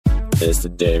It's the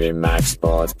Davey Mac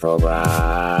Sports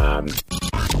Program.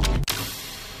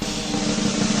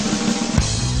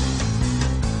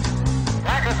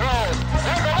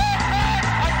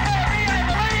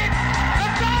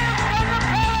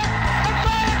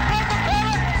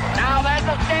 Now there's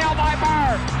a steal by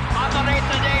Bird. Underneath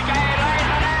the DJ, lays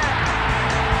it in.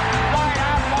 Right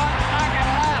up, 1 second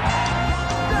left.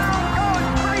 Down goes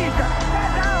Frazier.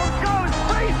 Down goes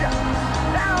Frazier.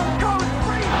 Down goes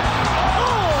Frazier.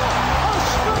 Oh, a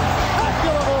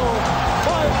spectacular move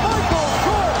by Michael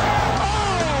Jordan.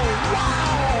 Oh,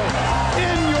 wow.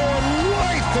 In your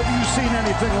life have you seen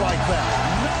anything like that?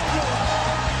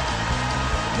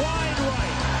 Wide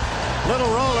right. Little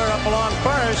roller up along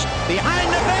first. Behind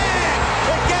the bag.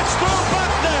 It gets through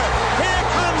Buckner. Here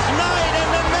comes Knight, and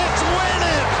the Mets win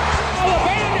it. Oh, the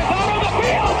band is out on the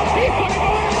field. He's going to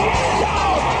go in the end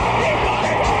zone. He's going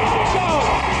to go in the end zone.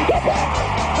 The Bears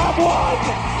have won.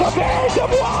 The Bears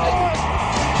have won.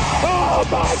 Oh,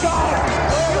 my God.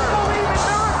 You don't even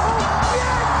know it.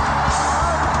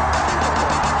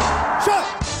 Shut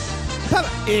up!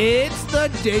 It's the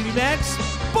Davey Mac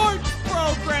Sports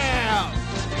Program.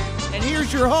 And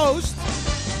here's your host,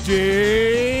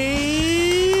 Dave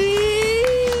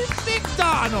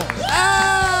McDonald.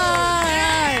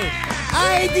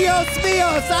 ¡Ay, Dios mío!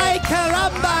 ¡Ay,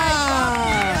 caramba!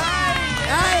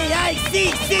 ¡Ay,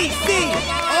 sí!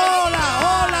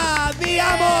 Hola! Me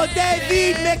llamo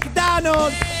David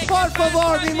McDonald. Por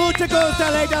favor, mi mucho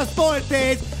gusto de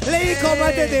deportes. Le digo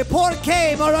más de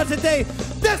deporte, más de deporte.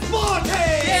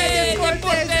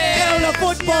 El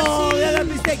fútbol, el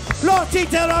mistake. Los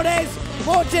chicharrones,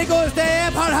 mucho gusto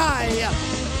de parhay.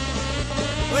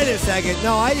 Wait a second.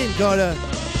 No, I didn't go to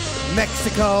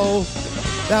Mexico.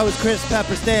 That was Chris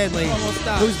Pepper Stanley,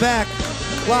 who's back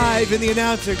live in the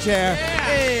announcer chair,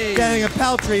 getting a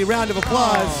paltry round of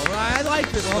applause. Oh, I like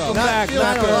this. Welcome Not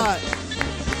a lot.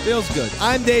 Feels good.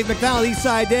 I'm Dave McDonald,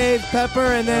 Eastside Dave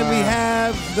Pepper, and then we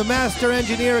have the master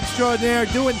engineer extraordinaire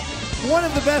doing one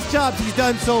of the best jobs he's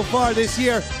done so far this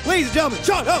year. Ladies and gentlemen,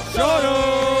 Shoto!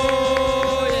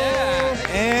 Yeah.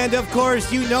 And of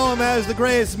course, you know him as the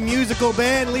greatest musical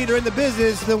band leader in the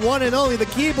business, the one and only, the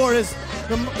keyboardist,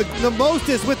 the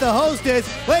mostest with the hostess.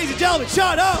 Ladies and gentlemen,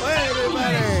 Shoto! Hey,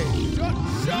 everybody!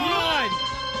 Sean!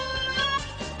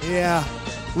 Yeah.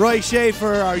 Roy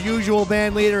Schaefer, our usual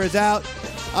band leader, is out.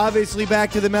 Obviously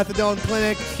back to the methadone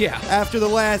clinic. Yeah. After the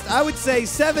last, I would say,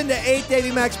 7 to 8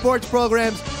 Davey Mac Sports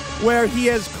programs where he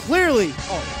has clearly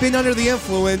been under the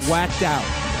influence. Whacked out.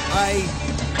 I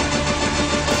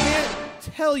can't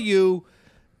tell you,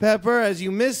 Pepper, as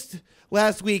you missed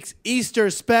last week's Easter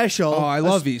special. Oh, I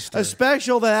love Easter. A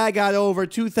special that I got over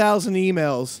 2,000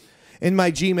 emails in my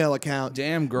Gmail account.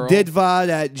 Damn, girl.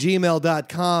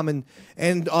 Didvod@gmail.com.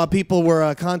 And people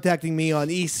were contacting me on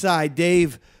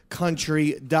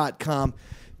eastsidedavecountry.com.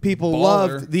 People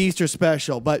loved the Easter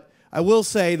special. But I will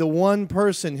say the one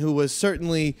person who was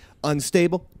certainly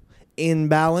unstable,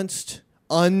 imbalanced,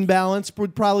 unbalanced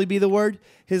would probably be the word.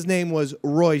 His name was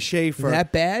Roy Schaefer.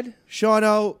 That bad?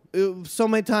 Shawno, so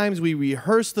many times we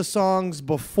rehearse the songs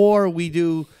before we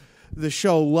do the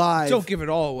show live. Don't give it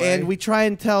all away. And we try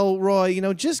and tell Roy,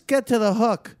 just get to the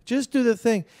hook. Just do the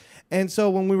thing. And so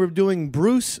when we were doing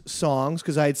Bruce songs,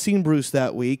 because I had seen Bruce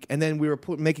that week, and then we were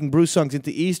making Bruce songs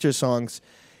into Easter songs,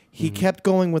 he kept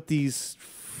going with these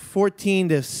 14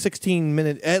 to 16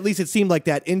 minute, at least it seemed like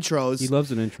that, intros. He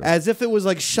loves an intro. As if it was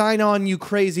like Shine On You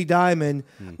Crazy Diamond.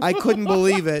 I couldn't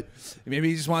believe it. Maybe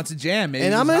he just wants a jam. Maybe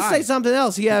And I'm going to say something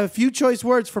else. He had a few choice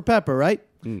words for Pepper, right?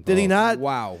 Did he not?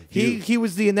 Wow. He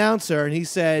was the announcer, and he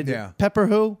said, Pepper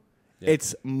who?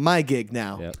 It's my gig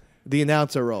now. Yep. The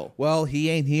announcer role. Well,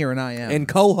 he ain't here, and I am. And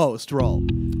co-host role.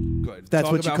 Good. That's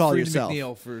Talk what you about call Freddie yourself.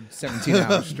 McNeil for 17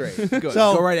 hours straight. Good.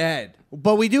 So- Go right ahead.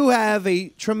 But we do have a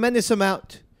tremendous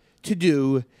amount to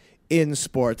do in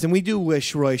sports, and we do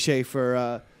wish Roy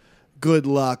Schaefer good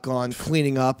luck on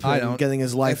cleaning up and getting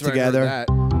his life That's where I heard together. that.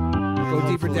 Go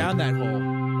deeper down that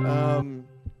hole.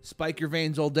 Spike your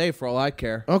veins all day for all I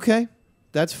care. Okay.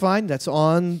 That's fine. That's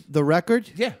on the record.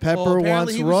 Yeah. Pepper Well, wants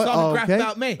apparently he Roy. was talking crap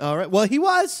about me. All right. Well, he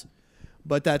was.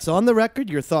 But that's on the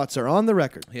record. Your thoughts are on the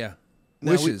record. Yeah.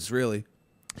 Now Wishes, really.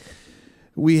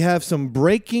 We have some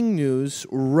breaking news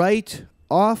right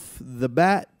off the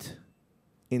bat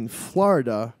in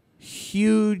Florida.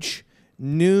 Huge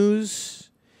news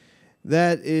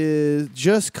that is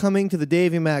just coming to the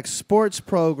Davey Mac Sports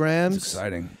programs. It's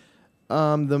exciting.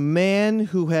 The man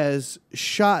who has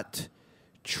shot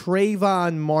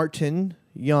Trayvon Martin,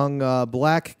 young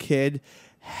black kid,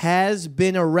 has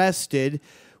been arrested,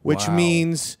 which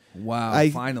means Wow,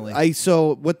 finally.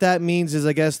 So what that means is,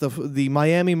 I guess, the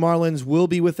Miami Marlins will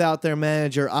be without their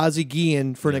manager, Ozzie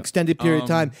Guillen, for an extended period of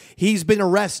time. He's been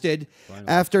arrested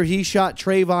after he shot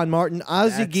Trayvon Martin.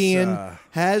 Ozzie Guillen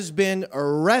has been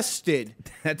arrested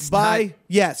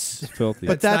yes. Filthy.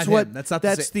 But That's not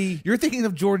the You're thinking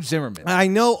of George Zimmerman. I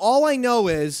know. All I know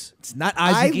is It's not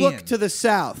Ozzie Guillen. look to the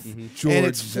south, George and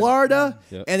it's Florida,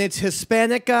 Yep. and it's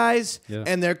Hispanic guys, Yeah.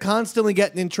 and they're constantly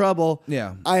getting in trouble.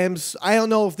 Yeah. I don't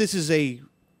know if this is a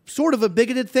sort of a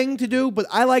bigoted thing to do, but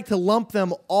I like to lump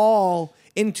them all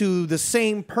into the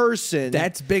same person.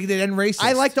 That's bigoted and racist.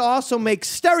 I like to also make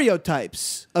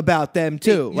stereotypes about them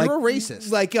too. You're a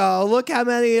racist. Like, look how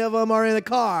many of them are in the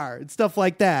car and stuff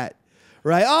like that.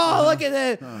 Right? Oh, look at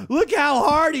that! Look how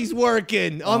hard he's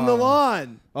working on the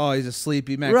lawn. Oh, he's a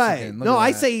sleepy Mexican. Right? Look No, at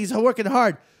I that. say he's working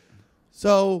hard.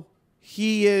 So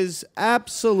he is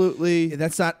absolutely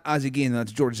That's not Ozzie Guillen.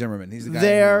 That's George Zimmerman. He's the guy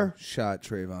There. who shot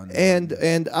Trayvon.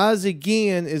 and Ozzie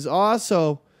Guillen is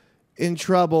also in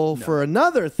trouble for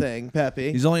another thing,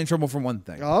 Pepe. He's only in trouble for one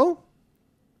thing. Oh?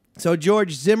 So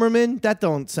George Zimmerman, that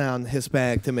don't sound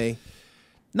Hispanic to me.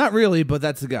 Not really, but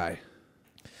that's the guy.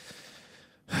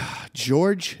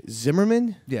 George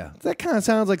Zimmerman? Yeah. That kind of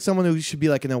sounds like someone who should be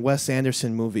like in a Wes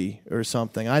Anderson movie or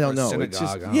something. I don't Or a know. synagogue, It's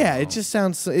just, I don't yeah, know. it just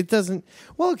sounds, it doesn't,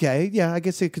 well, okay. Yeah, I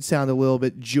guess it could sound a little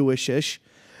bit Jewish-ish.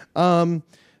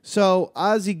 So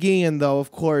Ozzie Guillen, though,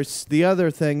 of course,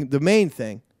 the main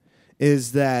thing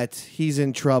is that he's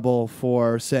in trouble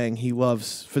for saying he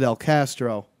loves Fidel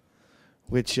Castro,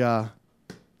 which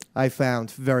I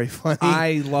found very funny.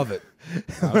 I love it.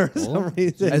 for some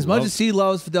reason. As much as he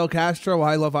loves Fidel Castro,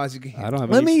 I love Ozzie Guillen. I don't have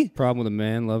Let any me- problem with a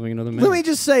man loving another man. Let me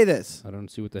just say this. I don't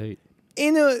see what they hate.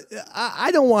 I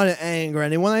don't want to anger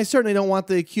anyone. I certainly don't want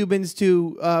the Cubans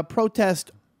to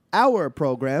protest our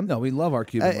program. No, we love our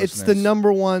Cuban It's listeners. the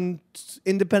 #1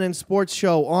 independent sports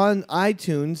show on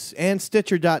iTunes and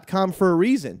Stitcher.com for a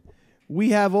reason.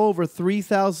 We have over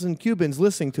 3,000 Cubans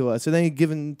listening to us at any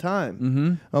given time.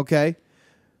 Mm-hmm. Okay?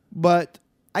 But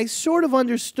I sort of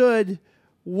understood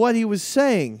what he was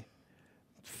saying.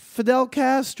 Fidel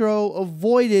Castro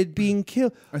avoided being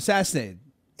killed. Assassinated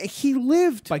He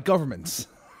lived by governments.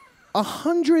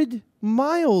 100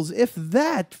 miles, if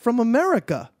that, from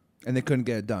America. And they couldn't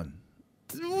get it done.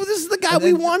 This is the guy And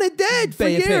we then wanted dead for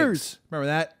Bay of years. Pigs. Remember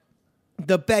that?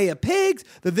 The Bay of Pigs,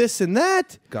 the this and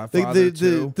that, Godfather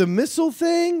the missile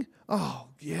thing. Oh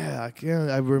yeah,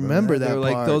 I remember that. They were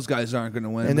like, part. those guys aren't going to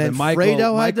win. And But then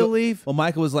Fredo had to leave. Well,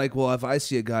 Michael was like, well, if I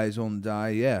see a guy who's going to die,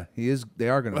 yeah, they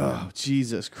are going to win. Oh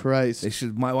Jesus Christ! They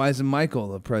should. Why isn't Michael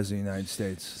the president of the United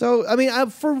States? So I mean,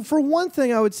 for one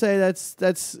thing, I would say that's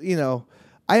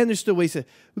I understood what he said.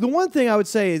 The one thing I would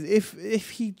say is if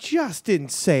he just didn't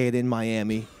say it in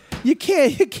Miami. You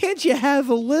can't you have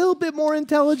a little bit more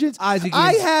intelligence?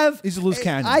 He's a loose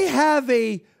cannon. I have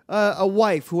a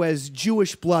wife who has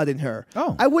Jewish blood in her.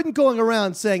 Oh. I wouldn't going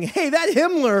around saying, "Hey, that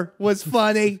Himmler was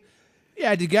funny."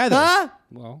 Yeah, together. Huh?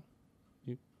 Well,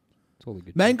 you totally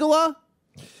good. Mengele?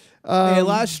 Hey, a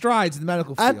lot of strides in the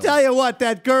medical field. I'll tell you what,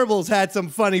 that Goebbels had some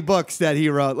funny books that he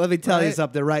wrote. Let me tell you Right.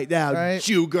 something right now, Right.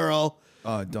 Jew girl.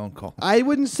 Don't call. I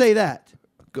wouldn't say that.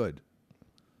 Good.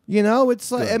 You know,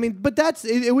 it's like Good. I mean, but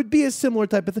it would be a similar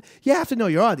type of thing. You have to know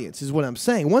your audience, is what I'm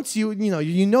saying. Once you know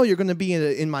you're going to be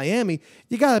in Miami,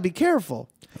 you got to be careful.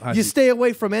 You stay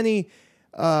away from any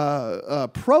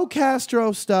pro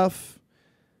Castro stuff,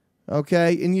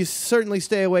 okay, and you certainly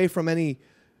stay away from any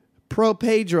pro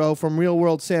Pedro from Real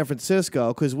World San Francisco,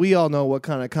 because we all know what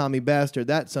kind of commie bastard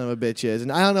that son of a bitch is, and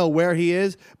I don't know where he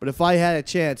is, but if I had a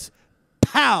chance,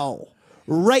 pow.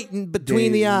 Right in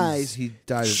between the eyes. He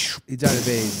died of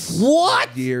AIDS.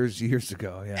 What? Years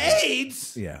ago. Yeah.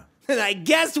 AIDS? Yeah. And I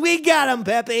guess we got him,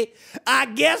 Pepe. I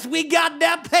guess we got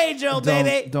that Pedro,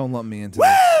 baby. Don't lump me into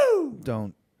Woo! this.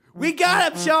 Don't. We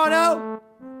got him, Shawno.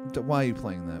 Why are you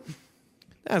playing that?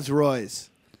 That's Roy's.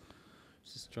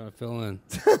 Just trying to fill in.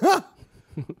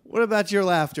 What about your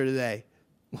laughter today?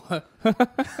 What?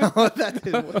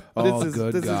 Oh, this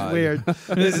good is God. weird.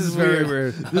 This is very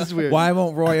weird. This is weird. Why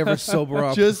won't Roy ever sober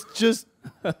up? Just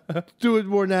do it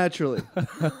more naturally.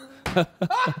 All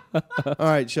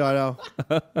right, Shawno.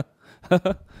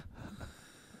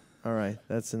 All right,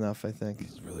 that's enough, I think.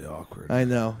 It's really awkward. I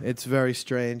know. It's very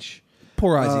strange.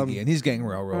 Poor Ozzie Guillen. He's getting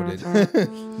railroaded.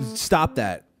 Stop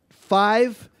that.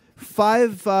 Five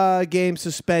game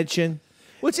suspension.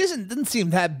 Which doesn't seem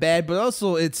that bad, but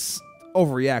also it's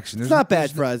overreaction. It's not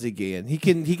bad for Ozzie Guillen. He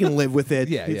can live with it.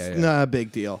 Yeah, It's yeah. not a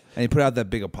big deal. And he put out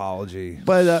that big apology.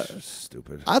 But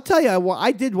Stupid. I'll tell you,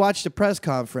 I did watch the press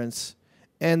conference,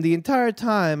 and the entire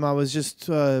time I was just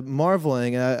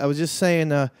marveling. And I was just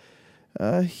saying,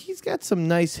 He's got some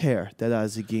nice hair, that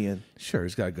Ozzie Guillen. Sure,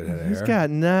 he's got a good head of He's hair. got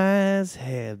nice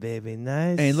hair, baby.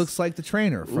 Nice. And he looks like the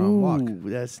trainer from Luck.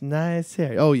 That's nice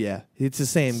hair. Oh, yeah. It's the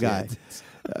same guy.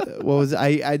 What was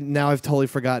I now I've totally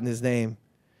forgotten his name.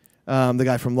 The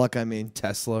guy from Luck, I mean.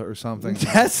 Tesla or something.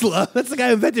 Tesla? That's the guy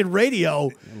who invented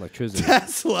radio. Electricity.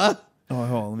 Tesla? Oh,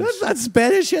 hold on. That's not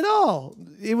Spanish at all.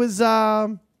 It was,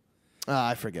 I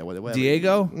forget what it was.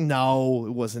 Diego? No,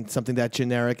 it wasn't something that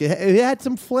generic. It had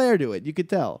some flair to it. You could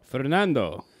tell.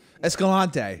 Fernando.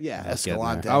 Escalante. Yeah, was getting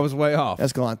Escalante. I was way off.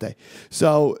 Escalante.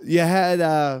 So you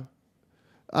had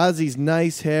Ozzie's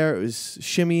nice hair. It was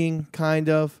shimmying, kind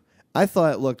of. I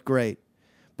thought it looked great.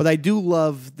 But I do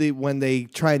love when they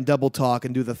try and double talk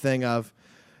and do the thing of,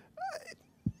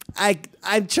 I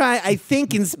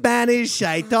think in Spanish,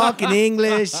 I talk in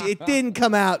English. It didn't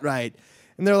come out right.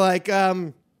 And they're like,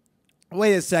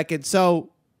 wait a second. So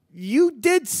you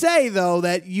did say, though,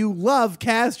 that you love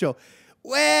Castro.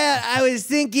 Well, I was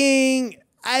thinking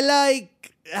I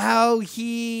like how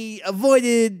he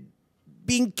avoided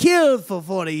being killed for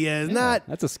 40 years.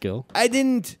 That's a skill. I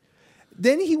didn't.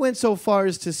 Then he went so far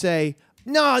as to say,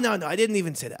 no, I didn't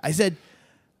even say that. I said,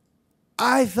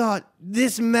 I thought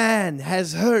this man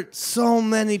has hurt so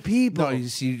many people. No, you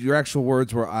see, your actual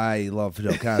words were, I love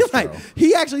Fidel Castro. Right.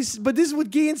 He actually, but this is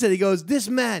what Guillen said. He goes, this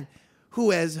man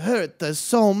who has hurt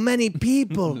so many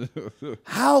people,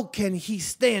 how can he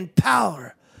stay in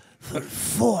power for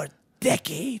 4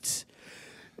 decades?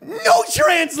 No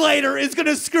translator is going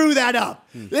to screw that up.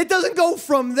 It doesn't go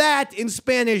from that in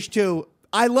Spanish to,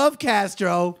 I love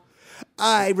Castro,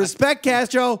 I respect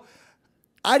Castro.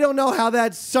 I don't know how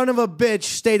that son of a bitch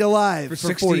stayed alive For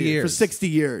 60 40 years. For 60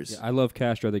 years. I love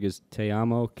Castro. I think it's Te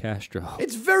amo Castro.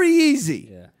 It's very easy.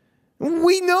 Yeah.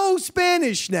 We know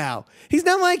Spanish now. He's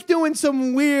not like doing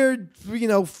some weird,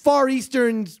 Far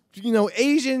Eastern,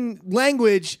 Asian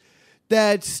language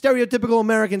that stereotypical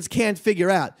Americans can't figure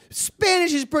out.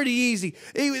 Spanish is pretty easy.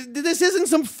 This isn't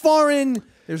some foreign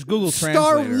There's Google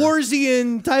Star Translator.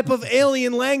 Warsian type of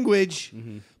alien language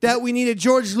that we need a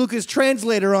George Lucas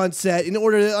translator on set in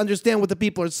order to understand what the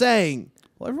people are saying.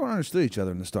 Well, everyone understood each other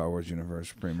in the Star Wars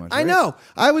universe, pretty much. I right? know.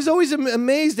 I was always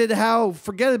amazed at how,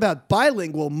 forget about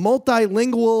bilingual,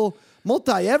 multilingual,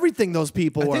 multi-everything those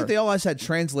people I were. think they always had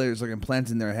translators like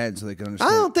implanted in their head so they could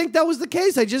understand. I don't think that was the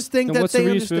case. I just think Then that what's they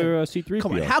the reason understood. for C-3PO?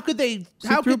 Come on, how could they?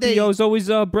 How could they? C-3PO is always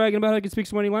bragging about how he can speak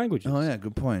so many languages. Oh yeah,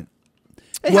 good point.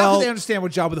 And Well- how could they understand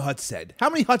what Jabba the Hutt said? How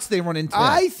many Hutts they run into?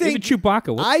 I think Even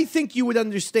Chewbacca. I think you would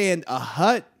understand a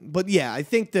Hutt, but yeah, I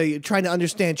think trying to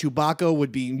understand Chewbacca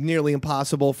would be nearly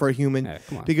impossible for a human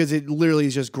come on. because it literally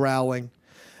is just growling.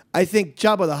 I think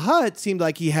Jabba the Hutt seemed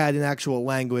like he had an actual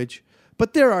language,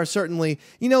 but there are certainly,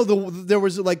 there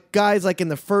was like guys like in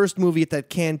the first movie at that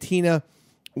cantina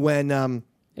when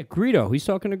Yeah, Greedo. He's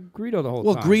talking to Greedo the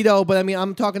whole time. Greedo, but I mean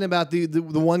I'm talking about the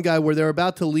one guy where they're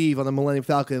about to leave on the Millennium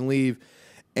Falcon and leave.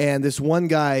 And this one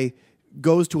guy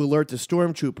goes to alert the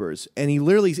stormtroopers, and he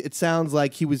literally, it sounds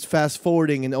like he was fast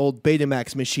forwarding an old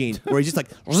Betamax machine, where he's just like,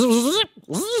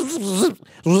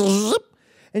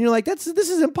 and you're like, this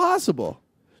is impossible.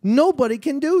 Nobody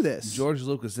can do this. George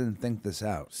Lucas didn't think this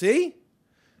out. See?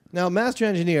 Now, Master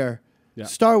Engineer, Yeah.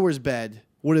 Star Wars bed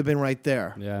would have been right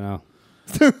there. Yeah, I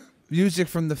know. Music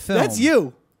from the film. That's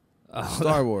you.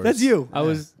 Star Wars. That's you. I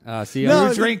was. See, No, I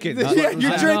was drinking. Yeah,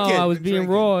 you're drinking. I was being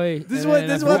Roy. This is what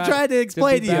I'm trying to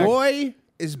explain to you. Roy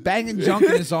is banging junk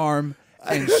in his arm,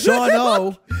 and Sean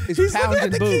O is He's looking pounding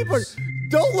at the boobs. keyboard.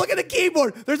 Don't look at the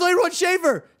keyboard. There's only one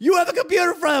Schaefer. You have a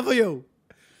computer in front of you.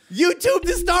 YouTube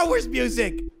the Star Wars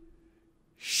music.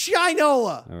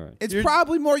 Shinola. All right. It's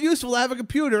probably more useful to have a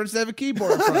computer instead of a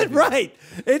keyboard. In front of you. Right.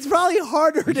 It's probably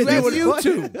harder to do That's with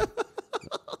YouTube.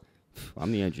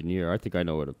 I'm the engineer. I think I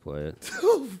know where to play it.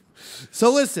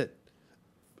 So listen,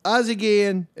 Ozzie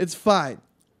Guillen, it's fine.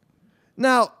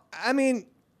 Now, I mean,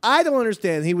 I don't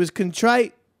understand. He was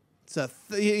contrite. It's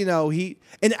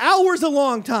an hour's a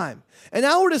long time. An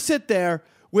hour to sit there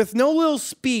with no little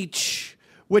speech,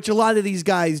 which a lot of these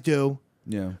guys do.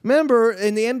 Yeah. Remember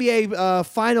in the NBA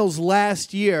finals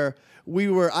last year,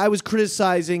 I was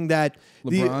criticizing that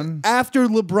LeBron? after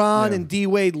LeBron Yeah. and D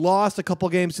Wade lost a couple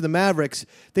games to the Mavericks,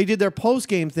 they did their post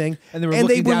game thing, And they were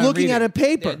looking down and looking at reading. a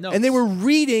paper, Yeah, notes. and they were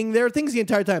reading their things the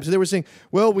entire time. So they were saying,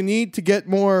 "Well, we need to get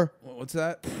more What's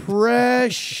that?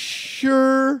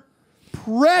 pressure.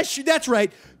 That's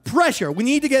right, pressure. We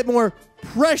need to get more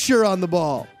pressure on the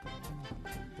ball."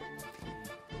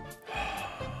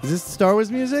 Is this Star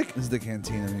Wars music? This is the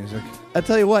Cantina music. I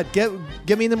tell you what, get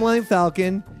me in the Millennium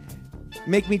Falcon.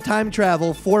 Make me time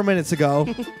travel 4 minutes ago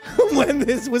when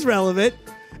this was relevant,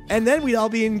 and then we'd all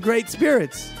be in great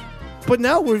spirits. But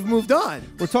now we've moved on.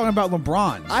 We're talking about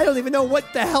LeBron. I don't even know what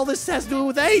the hell this has to do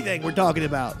with anything we're talking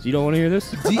about. So you don't want to hear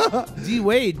this? D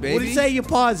Wade, baby. What do you say you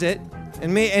pause it,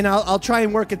 and I'll try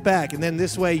and work it back, and then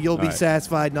this way you'll be right.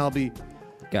 satisfied, and I'll be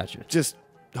Gotcha. just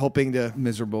hoping to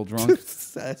Miserable drunk.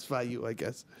 satisfy you, I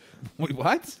guess. Wait,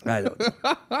 what? I don't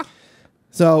know.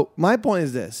 So my point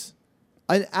is this.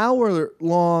 An hour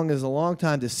long is a long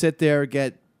time to sit there,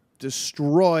 get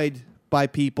destroyed by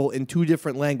people in 2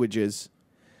 different languages.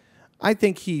 I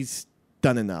think he's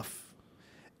done enough.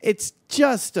 It's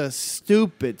just a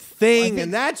stupid thing,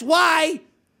 and that's why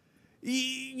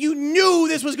you knew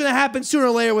this was going to happen sooner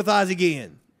or later with Ozzie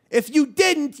Guillen. If you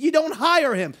didn't, you don't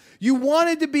hire him. You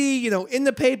wanted to be, in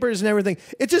the papers and everything.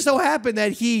 It just so happened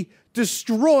that he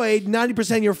destroyed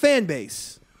 90% of your fan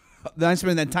base. Not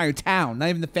even the entire town, not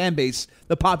even the fan base,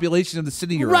 the population of the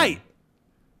city you're Right. in.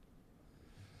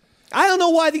 I don't know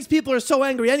why these people are so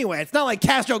angry anyway. It's not like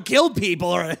Castro killed people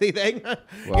or anything.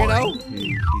 Well,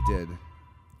 He did.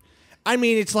 I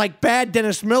mean, it's like bad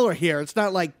Dennis Miller here. It's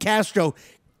not like Castro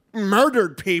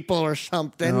murdered people or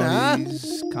something. No, huh?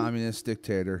 he's communist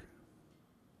dictator.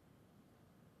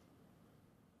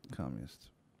 Communist.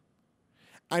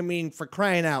 I mean, for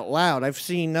crying out loud, I've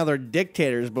seen other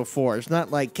dictators before. It's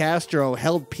not like Castro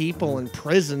held people in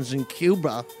prisons in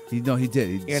Cuba. He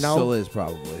did. He still is,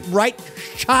 probably. Right,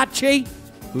 Chachi?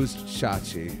 Who's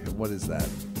Chachi? What is that?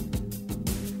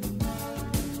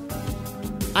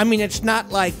 I mean, it's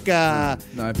not like No,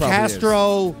 it probably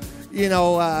Castro,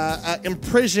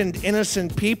 imprisoned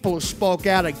innocent people who spoke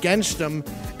out against him,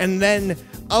 and then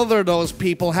other those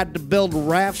people had to build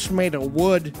rafts made of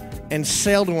wood and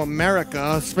sail to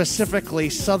America, specifically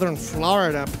southern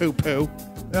Florida, poo-poo.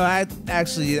 No,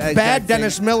 actually... Bad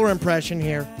Dennis Miller impression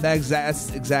here.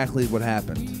 That's exactly what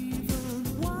happened.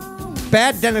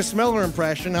 Bad Dennis Miller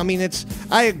impression. I mean,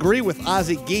 I agree with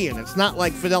Ozzie Guillen. It's not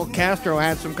like Fidel Castro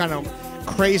had some kind of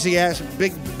crazy-ass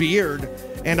big beard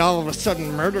and all of a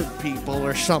sudden murdered people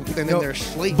or something in their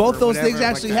sleep. Both or those whatever things like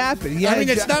actually that. happened. I mean,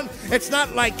 it's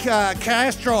not like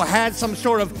Castro had some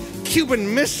sort of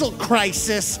Cuban Missile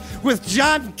Crisis with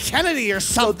John Kennedy or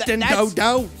something,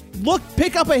 Dodo. Look,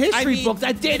 pick up a history mean, book.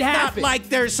 That did happen. Not like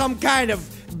there's some kind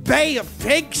of Bay of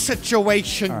Pigs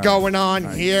situation going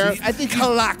on here. See, I think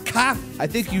Kalaka. I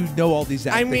think you know all these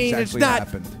I things mean, it's actually not.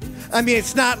 happened. I mean,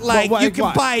 it's not like what- you can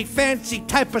what? buy fancy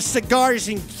type of cigars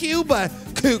in Cuba,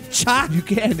 Kucha. You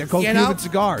can. They're called You know? Cuban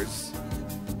cigars.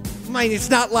 I mean, it's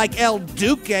not like El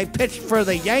Duque pitched for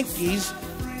the Yankees.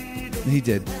 He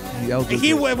did.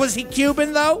 Was he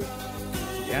Cuban though?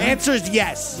 Yeah. Answer is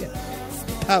yes.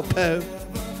 Po-po.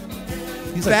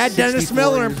 He's Bad Dennis 64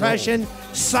 Miller years impression.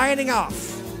 Signing off.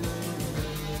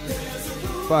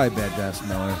 old. Bye, Bad Dennis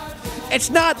Miller. It's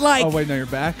not like Oh, wait, no, you're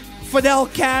back? Fidel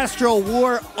Castro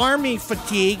wore army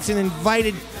fatigues and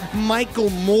invited Michael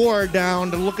Moore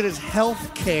down to look at his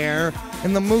health care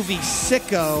in the movie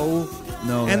Sicko.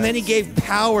 No. And then he gave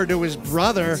power to his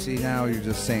brother, See, now you're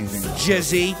just saying things.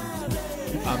 Jizzy.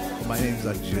 My name's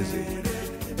like Jizzy.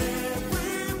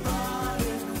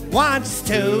 Wants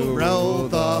to rule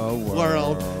the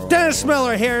world. Dennis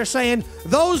Miller here saying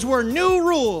those were new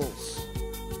rules.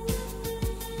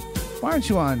 Why aren't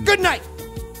you on? Good night.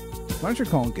 Why aren't you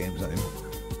calling games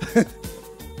anymore?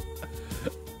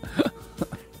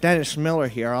 Dennis Miller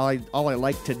here. All I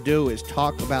like to do is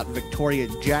talk about Victoria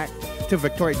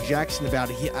Jackson about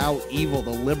how evil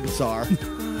the libs are.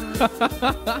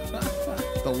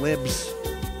 The libs.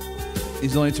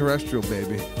 He's only terrestrial,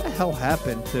 baby. What the hell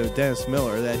happened to Dennis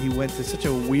Miller that he went to such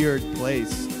a weird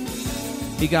place?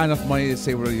 He got enough money to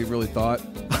say what he really thought.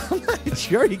 I'm not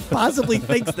sure he possibly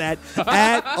thinks that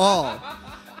at all.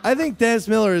 I think Dennis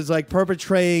Miller is like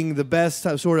perpetrating the best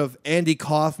sort of Andy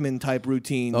Kaufman type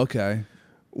routine. Okay.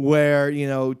 Where,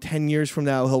 10 years from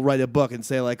now, he'll write a book and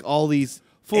say, like, all these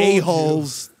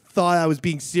a-holes thought I was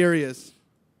being serious.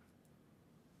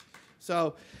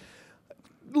 So,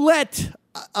 let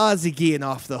Ozzie Guillen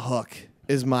off the hook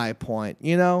is my point,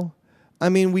 I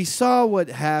mean, we saw what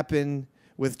happened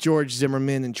with George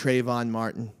Zimmerman and Trayvon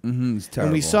Martin. Mm-hmm, it's terrible.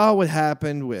 And we saw what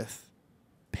happened with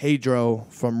Pedro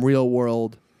from Real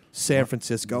World San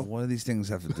Francisco. What do these things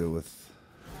have to do with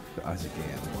Ozzie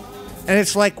Guillen? And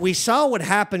it's like we saw what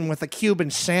happened with a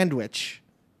Cuban sandwich.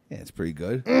 Yeah, it's pretty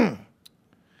good.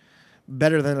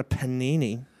 Better than a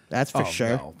panini, that's for sure.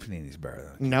 No, panini's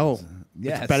better than No,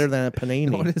 Yes. it's better than a panini.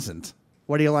 No, it isn't.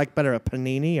 What do you like better, a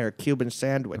panini or a Cuban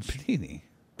sandwich? Panini.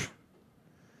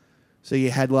 So you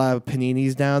had a lot of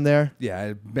paninis down there? Yeah, I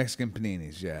had Mexican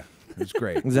paninis, yeah. It was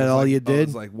great. Is that all you I did?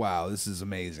 was like, wow, this is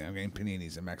amazing. I'm getting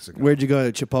paninis in Mexico. Where'd you go,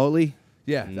 to Chipotle?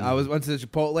 Yeah, I went to the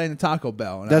Chipotle and the Taco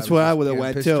Bell. And That's where I just would have getting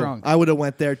went pissed too. drunk. I would have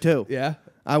went there too. Yeah?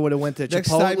 I would have went to Next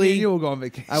time me and you Chipotle. will go on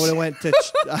vacation. I would have went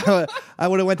to I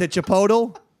would have went to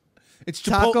Chipotle, It's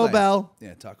Taco Chipotle. Bell,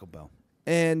 Yeah, Taco Bell.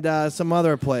 and some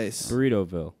other place.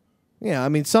 Burritoville. Yeah, I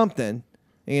mean something.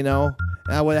 You know,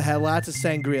 and I would have had lots of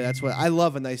sangria. That's what I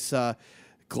love. A nice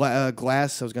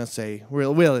glass. I was gonna say,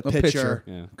 really pitcher.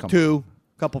 Yeah.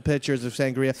 Couple pitchers of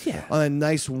sangria on a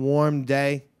nice warm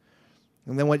day.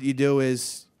 And then what you do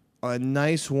is, on a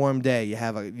nice warm day,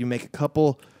 you make a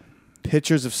couple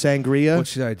pitchers of sangria. What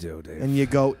should I do, Dave? And you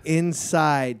go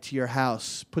inside to your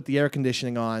house, put the air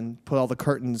conditioning on, put all the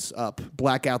curtains up,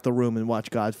 black out the room, and watch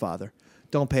Godfather.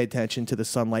 Don't pay attention to the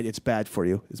sunlight. It's bad for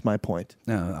you, is my point.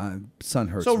 No, sun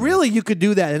hurts. So me. really, you could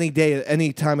do that any day,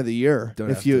 any time of the year. Don't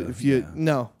if have you, to, if you, yeah.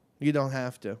 no, you don't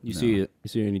have to. You see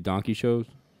any donkey shows?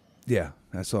 Yeah,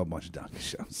 I saw a bunch of donkey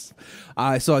shows.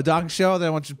 I saw a donkey show, then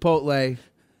I went to Chipotle,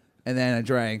 and then I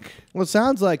drank Well, it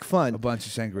sounds like fun. a bunch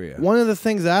of sangria. One of the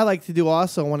things that I like to do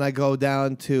also when I go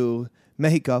down to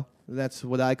Mexico, that's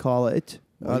what I call it.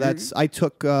 I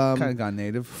took Kind of gone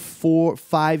native.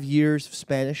 5 years of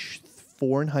Spanish,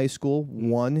 4 in high school,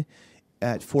 1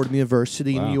 at Fordham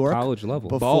University in Wow, New York. college level.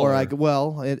 Before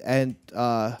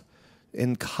Baller.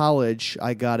 in college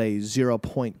I got a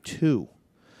 0.2.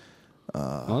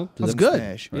 Well, That's in good,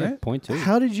 Spanish. Yeah, right? 0.2.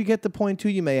 How did you get the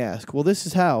 0.2, you may ask? Well, this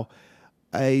is how.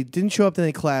 I didn't show up to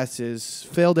any classes,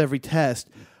 failed every test,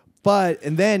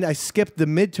 and then I skipped the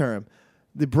midterm.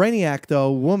 The brainiac,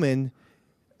 though, woman,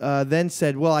 then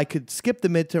said, well, I could skip the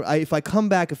midterm. If I come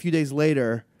back a few days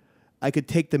later, I could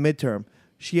take the midterm.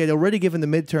 She had already given the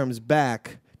midterms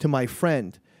back to my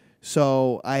friend,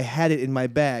 so I had it in my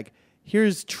bag.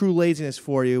 Here's true laziness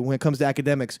for you when it comes to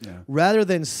academics. Yeah. Rather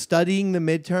than studying the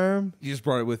midterm, You just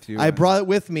brought it with you. I brought it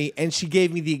with me, and she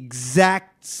gave me the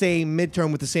exact same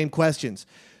midterm with the same questions.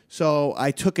 So I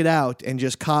took it out and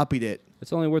just copied it,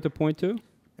 It's only worth a 0.2?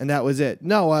 and that was it.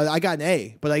 No, I got an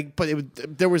A,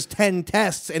 there was 10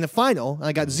 tests and a final, and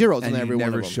I got zeros and in you every one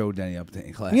never of them. showed any up to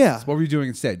any classes. Yeah. What were you doing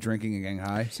instead? Drinking and getting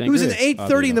high? It was an Sangria,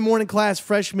 8:30 in the oddly morning class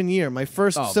freshman year. My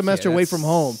first Oh, semester yeah, away that's from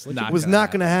home not was gonna not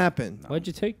going to happen. enough. Why'd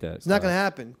you take that? It's not going to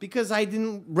happen because I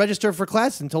didn't register for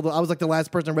classes until I was like the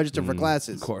last person to register for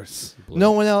classes. Of course.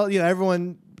 No one else,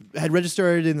 everyone had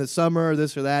registered in the summer or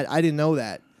this or that. I didn't know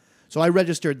that. So I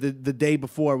registered the day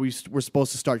before we were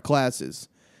supposed to start classes.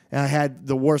 And I had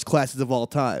the worst classes of all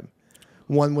time.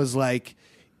 One was like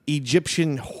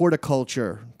Egyptian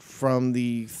horticulture from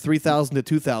the 3000 to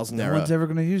 2000 No era. one's ever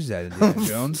going to use that, Indiana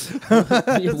Jones.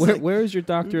 Where is your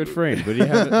doctorate framed? Where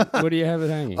do you have it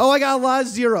hanging? Oh, I got a lot of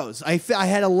zeros. I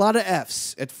had a lot of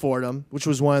Fs at Fordham, which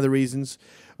was one of the reasons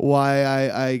why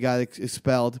I got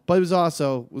expelled. But it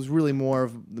was really more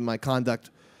of my conduct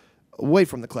away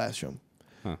from the classroom.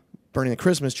 Huh. Burning a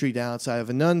Christmas tree down outside of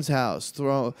a nun's house,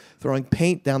 throwing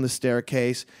paint down the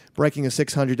staircase, breaking a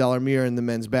 $600 mirror in the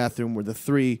men's bathroom were the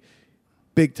 3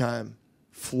 big-time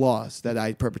flaws that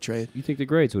I perpetrated. You think the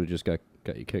grades would have just got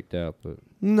you kicked out, but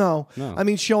No. No. I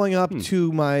mean, showing up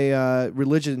to my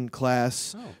religion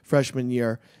class freshman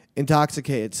year,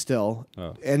 intoxicated still,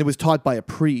 Oh. and it was taught by a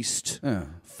priest, Yeah.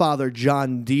 Father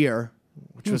John Deere,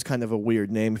 which was kind of a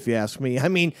weird name if you ask me. I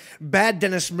mean, bad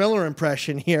Dennis Miller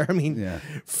impression here. I mean, Yeah.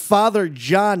 Father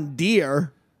John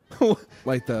Deere.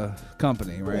 Like the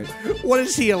company, right? What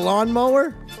is he, a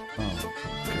lawnmower? Oh.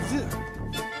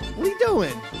 What are you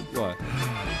doing? what?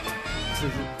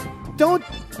 Don't.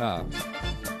 Ah,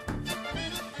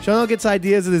 Sean gets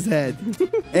ideas in his head,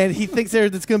 and he thinks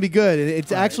it's going to be good. And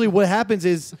it's actually what happens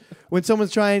is when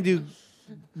someone's trying to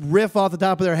riff off the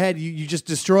top of their head, you just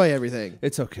destroy everything.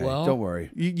 It's okay. Well- Don't worry.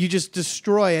 You just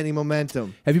destroy any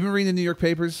momentum. Have you been reading the New York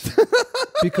papers?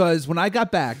 Because when I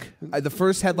got back, the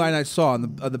first headline I saw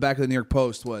on the back of the New York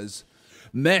Post was,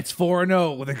 Mets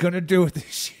 4-0. What are they going to do with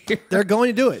this year? They're going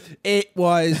to do it. It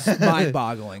was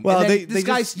mind-boggling. Well, And then they this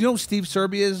guy, just- you know who Steve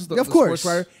Serby is? The Of course. sports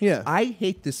writer? Yeah. I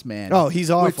hate this man. Oh, he's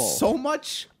awful. With so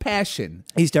much passion.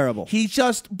 He's terrible. He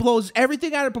just blows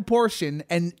everything out of proportion,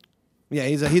 and Yeah,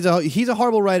 he's a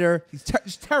horrible writer. he's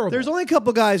terrible. There's only a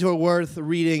couple guys who are worth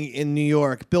reading in New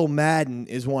York. Bill Madden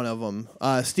is one of them.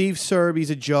 Steve Serby's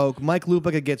a joke. Mike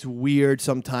Lupica gets weird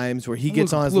sometimes, where he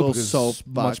gets on his little Lupica's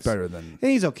soapbox. much better than-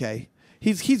 And he's okay.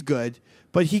 He's good,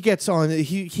 but he gets on.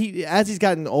 He as he's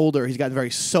gotten older, he's gotten very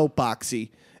soapboxy.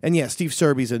 And yeah, Steve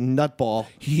Serby's a nutball.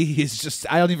 He is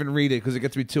just. I don't even read it because it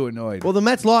gets me too annoyed. Well, the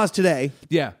Mets lost today.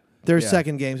 yeah, Their yeah.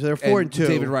 second game, so they're 4-2.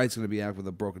 David Wright's going to be out with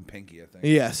a broken pinky, I think.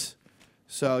 Yes.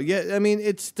 So yeah, I mean,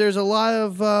 there's a lot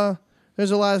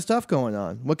of stuff going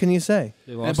on. What can you say?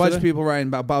 they And lost a bunch of today? people writing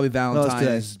about Bobby Valentine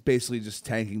today. is basically just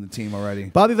tanking the team already.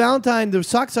 Bobby Valentine, the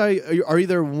Sox are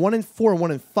either 1-4 or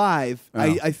 1-5. Oh.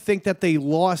 I think that they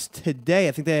lost today.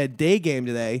 I think they had a day game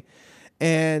today,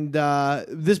 And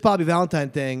this Bobby Valentine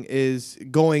thing is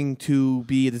going to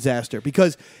be a disaster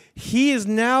because he is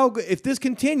now, if this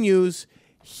continues,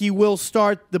 he will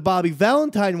start the Bobby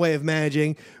Valentine way of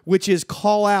managing, which is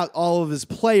call out all of his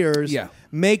players,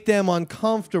 make them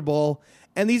uncomfortable.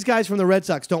 And these guys from the Red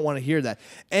Sox don't want to hear that.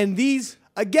 And these,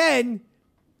 again,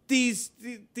 these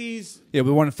Yeah,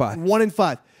 we're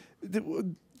 1-5.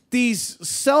 1-5. These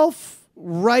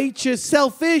self-righteous,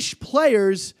 selfish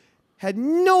players had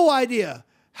no idea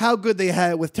how good they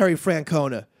had it with Terry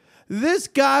Francona. This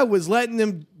guy was letting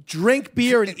them drink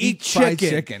beer and eat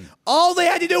chicken. All they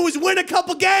had to do was win a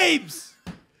couple games.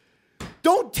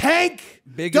 Don't tank.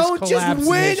 Don't just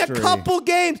win a couple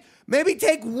games. Maybe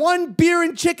take one beer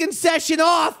and chicken session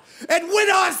off and win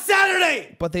on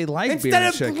Saturday. But they like beer instead and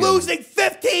of chicken. losing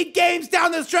 15 games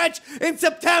down the stretch in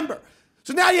September.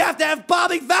 So now you have to have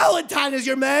Bobby Valentine as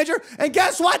your manager, and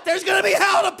guess what? There's going to be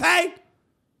hell to pay.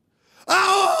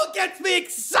 Oh, it gets me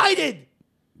excited.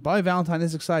 Bobby Valentine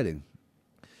is exciting.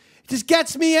 It just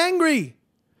gets me angry.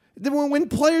 When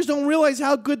players don't realize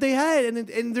how good they had,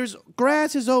 and there's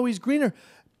grass is always greener.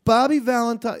 Bobby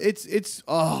Valentine, it's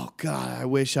oh God, I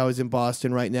wish I was in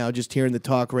Boston right now just hearing the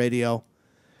talk radio.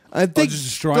 I think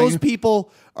those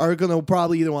people are going to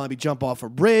probably either want to jump off a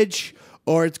bridge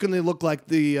or it's going to look like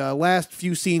the last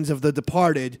few scenes of The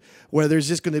Departed where there's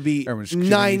just going to be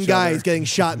 9 guys getting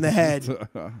shot in the head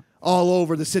all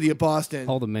over the city of Boston.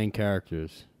 All the main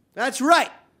characters. That's right.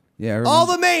 Yeah, all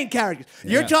the main characters.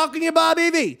 Yeah. You're talking your Bobby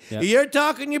V. Yeah. You're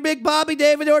talking your big Bobby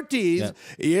David Ortiz. Yeah.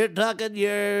 You're talking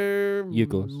your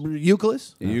Euclid.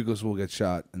 Yeah, Euclid will get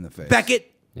shot in the face.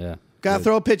 Beckett. Yeah. Gotta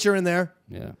throw a pitcher in there.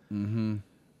 Yeah. Mm-hmm.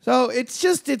 So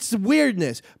it's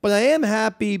weirdness. But I am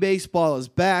happy baseball is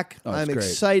back. I'm great.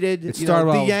 excited. It started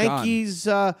while the I was Yankees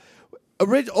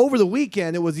over the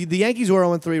weekend, it was the Yankees were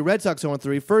 0-3, Red Sox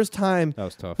 0-3. First time That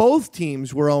was tough. both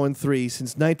teams were 0-3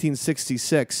 since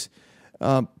 1966.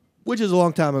 Which is a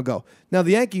long time ago. Now,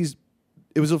 the Yankees,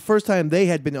 it was the first time they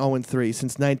had been 0-3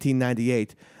 since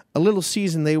 1998. A little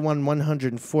season, they won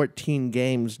 114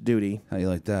 games, Duty. How you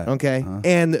like that? Okay?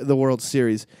 And the World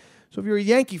Series. So if you're a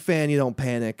Yankee fan, you don't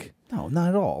panic. No, not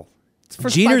at all.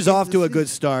 Jeter's off to a good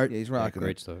start. Yeah, he's rocking.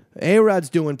 Great start. A-Rod's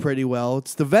doing pretty well.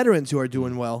 It's the veterans who are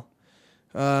doing well.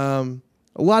 A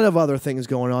lot of other things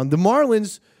going on. The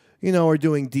Marlins, are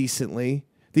doing decently.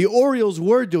 The Orioles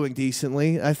were doing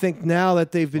decently. I think now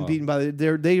that they've been beaten by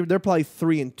they're probably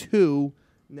 3-2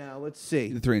 now. Let's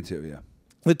see. 3-2, yeah.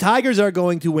 The Tigers are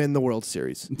going to win the World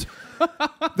Series.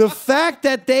 The fact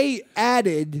that they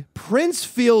added Prince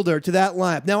Fielder to that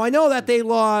lineup. Now I know that they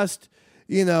lost,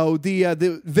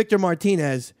 the Victor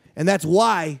Martinez, and that's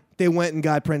why they went and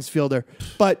got Prince Fielder.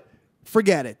 But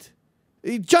forget it.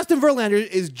 Justin Verlander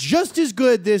is just as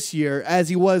good this year as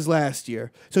he was last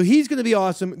year. So he's going to be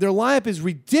awesome. Their lineup is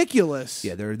ridiculous.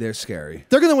 Yeah, they're scary.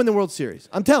 They're going to win the World Series.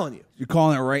 I'm telling you. You're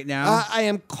calling it right now? I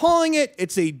am calling it.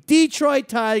 It's a Detroit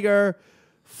Tiger,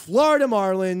 Florida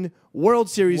Marlin World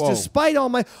Series, despite all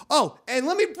my... Oh, and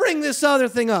let me bring this other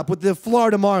thing up with the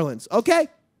Florida Marlins, okay?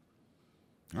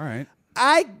 All right.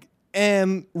 I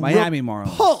am... Miami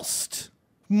Marlins. Repulsed.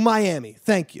 Miami,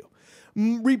 thank you.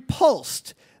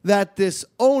 Repulsed that this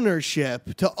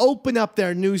ownership, to open up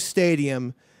their new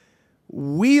stadium,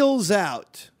 wheels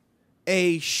out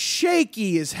a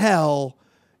shaky as hell,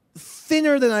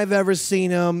 thinner than I've ever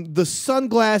seen him. The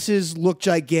sunglasses look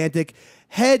gigantic.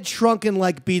 Head shrunken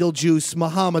like Beetlejuice,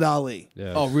 Muhammad Ali.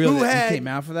 Yeah. Oh, really? Who He came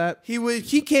out for that?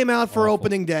 He came out for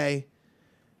opening day.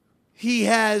 He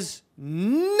has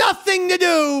nothing to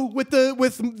do with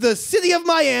the city of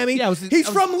Miami. Yeah, He's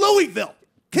from Louisville,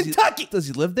 Kentucky. Does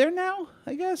he live there now,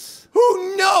 I guess?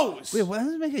 Who knows? Wait, well, that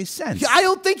doesn't make any sense. I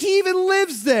don't think he even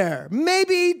lives there.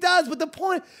 Maybe he does,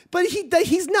 but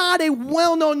he's not a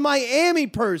well-known Miami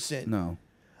person. No.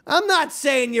 I'm not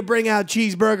saying you bring out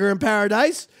Cheeseburger in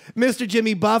Paradise, Mr.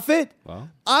 Jimmy Buffett. Well.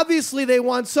 Obviously, they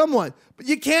want someone. But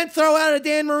you can't throw out a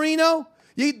Dan Marino.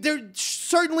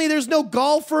 There's no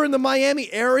golfer in the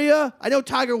Miami area. I know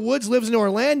Tiger Woods lives in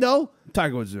Orlando.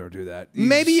 Tiger Woods never do that. He's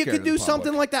Maybe you scared could of the do public.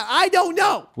 something like that. I don't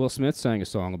know. Will Smith sang a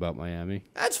song about Miami.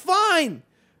 That's fine.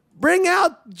 Bring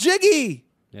out Jiggy.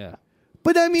 Yeah.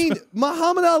 But I mean,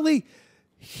 Muhammad Ali,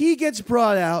 he gets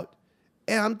brought out,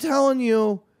 and I'm telling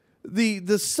you,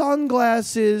 the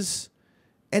sunglasses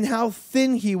and how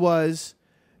thin he was.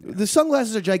 The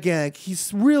sunglasses are gigantic.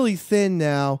 He's really thin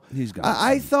now. He's gone.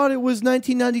 I thought it was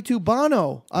 1992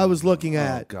 Bono I was looking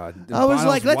at. Oh, God. I was Bono's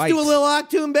like, let's do a white. little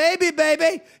Octoon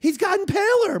baby. He's gotten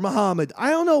paler, Muhammad. I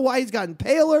don't know why he's gotten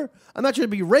paler. I'm not trying to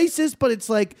be racist, but it's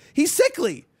like he's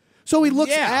sickly. So he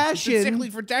looks ashen. He's been sickly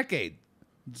for decades.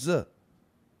 The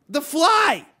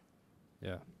Fly.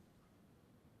 Yeah.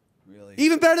 Really?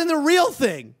 Even better than the real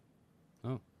thing.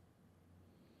 Oh.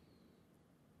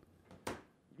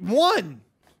 1.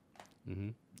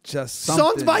 Just Songs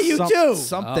something, by you too.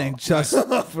 Something, just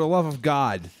for the love of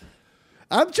God.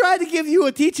 I'm trying to give you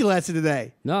a teaching lesson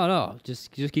today. No.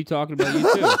 Just keep talking about you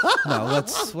too. No,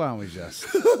 why don't we just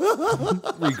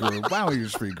regroup? Why don't we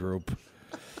just regroup?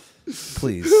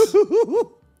 Please.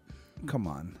 Come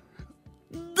on.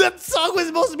 That song was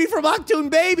supposed to be from Octoon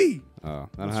Baby. Oh,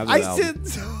 I don't have that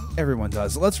album. Everyone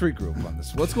does. Let's regroup on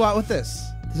this. Let's go out with this.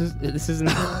 This isn't.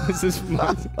 This is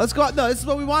my. Let's go out. No, this is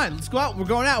what we want. Let's go out. We're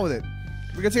going out with it.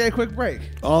 We're going to take a quick break.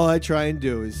 All I try and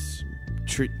do is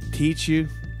teach you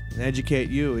and educate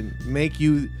you and make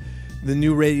you the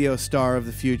new radio star of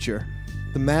the future.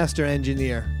 The master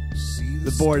engineer.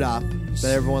 The board op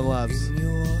that everyone loves.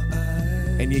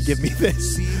 And you give me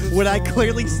this. What I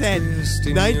clearly said.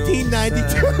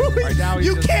 1992.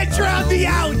 You can't drown me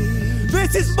out.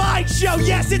 This is my show.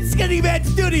 Yes, it's Skinny Man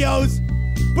Studios.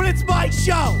 But it's my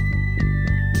show.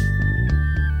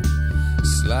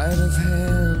 Sleight of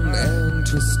hand and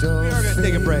twist of We are going to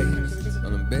take a break.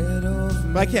 on a bed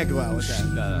of But I can't go out with that.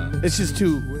 No. It's just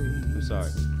too... I'm sorry.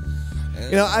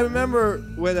 You know, I remember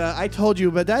when I told you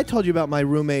about my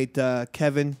roommate,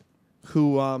 Kevin,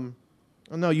 who, I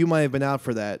know you might have been out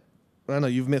for that. I know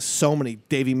you've missed so many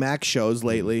Davey Mac shows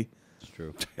lately. It's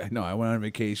true. I know. I went on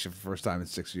vacation for the first time in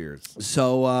 6 years.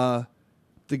 So,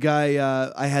 the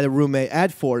guy, I had a roommate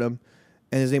at Fordham,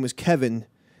 and his name was Kevin,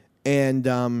 and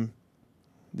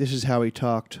this is how he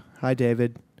talked. Hi,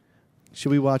 David.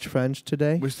 Should we watch Friends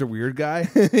today? Mr. Weird Guy?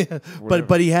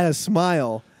 But he had a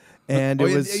smile, and Oh, it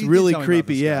yeah, was you did really tell me about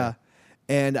creepy. this guy. Yeah,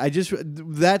 and I just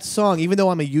that song. Even though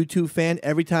I'm a U2 fan,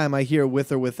 every time I hear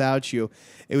 "With or Without You,"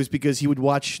 it was because he would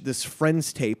watch this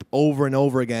Friends tape over and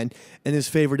over again. And his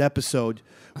favorite episode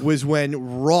was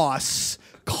when Ross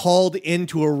called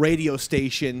into a radio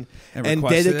station And and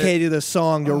requested dedicated a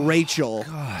song to Rachel.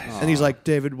 And he's like,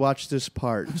 "David, watch this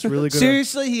part. It's really good."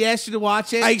 Seriously? He asked you to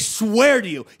watch it? I swear to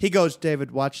you. He goes,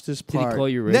 "David, watch this he part." call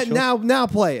you Rachel? Now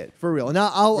play it for real.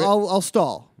 Now I'll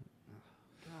stall.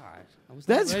 I was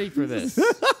That's- not ready for this.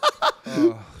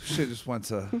 Shit just went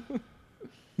to...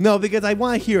 No, because I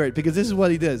want to hear it because this is what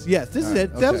he does. Yes, this is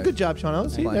it. That was a good job, Sean.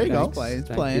 See, there you go. It's playing. It's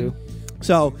Thank playing. you.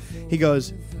 So he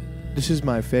goes, "This is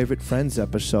my favorite Friends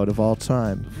episode of all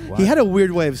time." He had a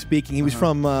weird way of speaking. He was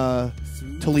from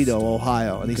Toledo,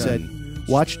 Ohio, and he said,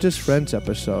 "Watch this Friends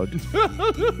episode.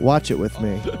 Watch it with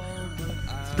me.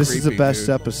 This is the Creepy, best dude.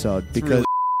 episode because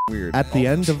Weird. at the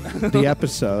end of the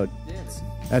episode,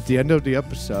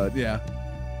 Yeah.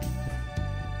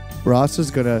 Ross is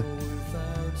gonna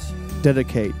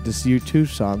dedicate this U2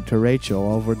 song to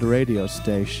Rachel over the radio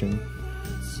station.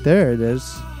 There it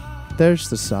is. There's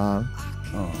the song.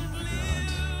 Oh, my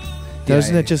God.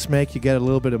 Doesn't Yeah, it just make you get a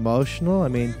little bit emotional? I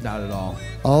mean, Not at all.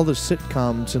 all the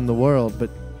sitcoms in the world, but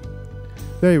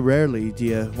very rarely do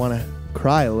you want to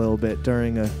cry a little bit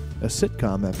during a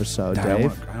sitcom episode, I don't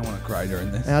Dave. want to cry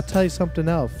during this. And I'll tell you something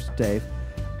else, Dave.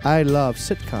 I love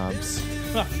sitcoms.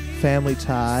 Family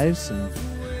Ties and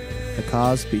The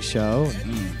Cosby Show.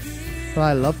 Well,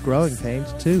 I love Growing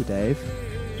Pains too, Dave.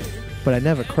 But I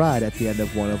never cried at the end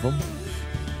of one of them.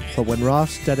 But when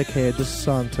Ross dedicated this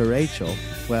song to Rachel,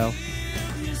 well,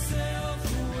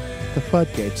 the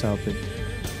floodgates opened.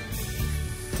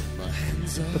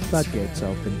 The floodgates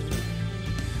opened.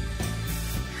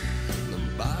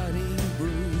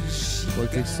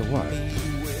 What gets to what?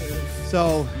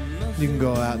 So, you can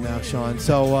go out now, Sean.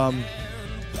 So,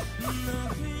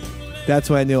 that's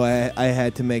why I knew I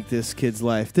had to make this kid's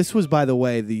life. This was, by the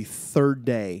way, the third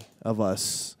day of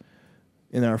us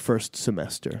in our first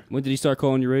semester. When did he start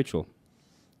calling you Rachel?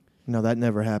 No, that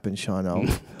never happened, Sean.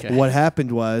 Okay. What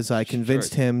happened was I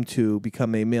convinced him to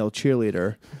become a male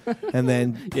cheerleader and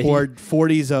then poured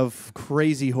 40s of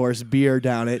Crazy Horse beer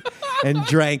down it and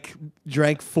drank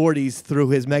 40s through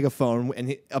his megaphone,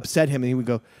 and it upset him, and he would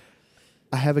go,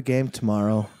 "I have a game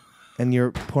tomorrow, and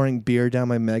you're pouring beer down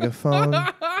my megaphone?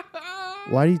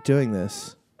 Why are you doing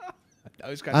this?"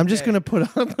 I'm just gonna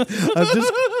put on.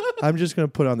 I'm just gonna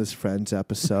put on this Friends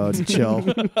episode. Chill.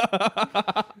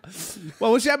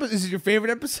 Well, which episode? Is it your favorite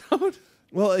episode?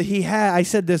 Well, I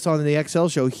said this on the XL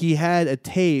show. He had a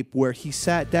tape where he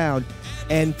sat down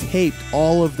and taped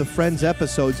all of the Friends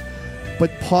episodes,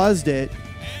 but paused it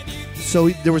so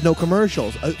there was no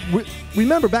commercials.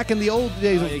 Remember back in the old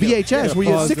days of VHS, where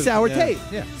you had a 6-hour tape.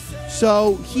 Yeah.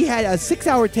 So he had a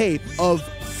 6-hour tape of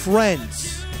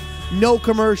Friends, no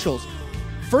commercials.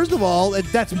 First of all,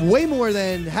 that's way more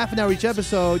than half an hour each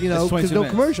episode, That's because 22 no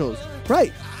minutes. commercials.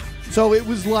 Right. So it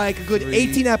was like a good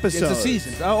 18 episodes. It's a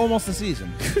season. Almost a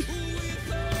season.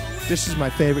 This is my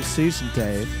favorite season,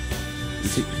 Dave.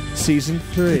 Season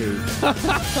 3.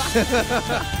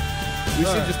 We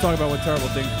should just talk about what terrible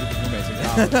things we did with roommates in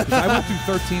college. 'Cause I went through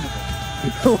 13 of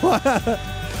them.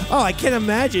 Oh, I can't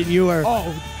imagine you were.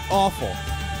 Oh, awful.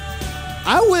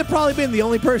 I would have probably been the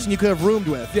only person you could have roomed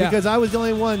with because I was the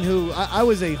only one who. I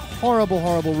was a horrible,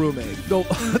 horrible roommate. No,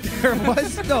 there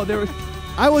was.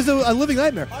 I was a living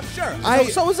nightmare. I'm sure.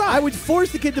 So was I. I would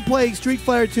force the kid to play Street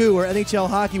Fighter 2 or NHL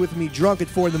hockey with me drunk at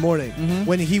 4 in the morning. Mm-hmm.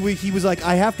 When he was like,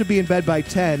 I have to be in bed by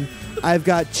 10. I've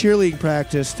got cheerleading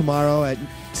practice tomorrow at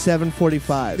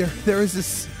 7:45. There was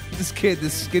this kid,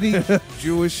 this skinny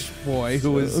Jewish boy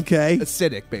who was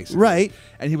acidic, basically. Right.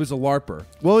 And he was a LARPer.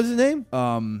 What was his name?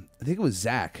 I think it was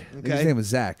Zach. I think his name was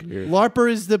Zach. LARPer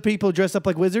is the people dressed up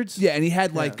like wizards? Yeah, and he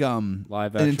had like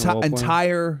Live an action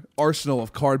entire arsenal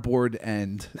of cardboard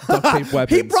and duct tape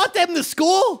weapons. He brought them to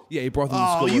school? Yeah, he brought them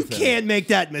to school. Oh, you with him. can't make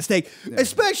that mistake.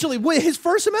 Especially his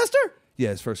first semester? Yeah,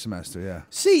 his first semester, yeah.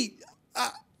 See,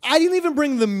 I didn't even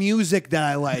bring the music that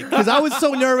I like because I was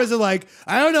so nervous and like,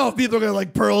 I don't know if people are going to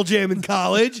like Pearl Jam in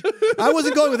college. I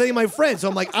wasn't going with any of my friends. So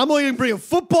I'm like, I'm only going to bring a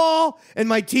football and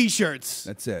my T-shirts.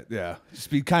 That's it, yeah. Just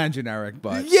be kind of generic,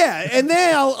 but... Yeah, and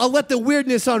then I'll let the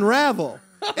weirdness unravel.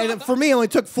 And for me, it only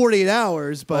took 48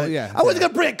 hours, but I wasn't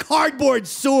going to bring a cardboard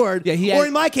sword or,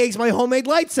 in my case, my homemade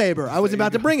lightsaber. I was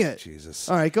about to bring it. Jesus.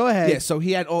 All right, go ahead. Yeah, so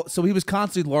he was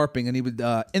constantly LARPing, and he would,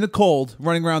 in the cold,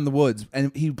 running around the woods,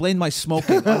 and he blamed my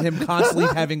smoking on him constantly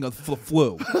having a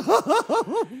flu.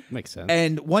 Makes sense.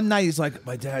 And one night, he's like,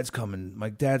 my dad's coming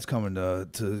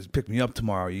to pick me up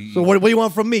tomorrow. So what do you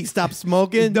want from me? Stop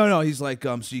smoking? No, he's like,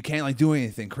 so you can't like do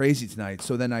anything crazy tonight.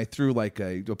 So then I threw like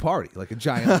a party, like a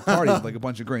giant party with like a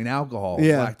bunch of grain alcohol,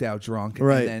 blacked out, drunk.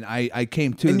 Right. And then I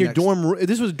came to in your dorm room.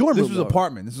 This was a dorm room. This was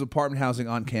apartment. This was apartment housing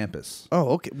on campus.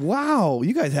 Oh, okay. Wow,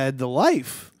 you guys had the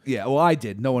life. Yeah, well, I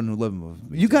did. No one who lived with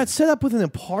me. You got set up with an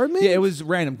apartment? Yeah, it was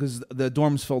random because the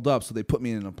dorms filled up, so they put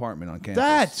me in an apartment on campus.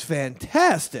 That's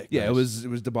fantastic. Yeah, it was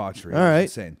debauchery. All right.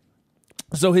 Insane.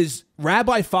 So his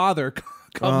rabbi father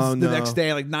comes the next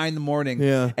day at like 9 in the morning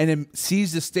and then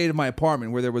sees the state of my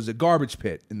apartment where there was a garbage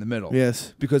pit in the middle.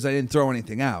 Yes. Because I didn't throw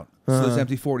anything out. So there's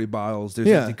empty 40 bottles, there's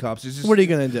empty cups. There's just what are you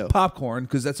going to do? Popcorn,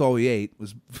 because that's all we ate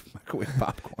was microwave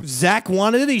popcorn. Zach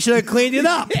wanted it. He should have cleaned it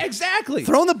up. Yeah, exactly.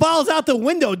 Throwing the bottles out the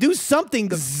window. Do something,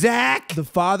 Zach. The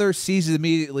father sees it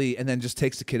immediately and then just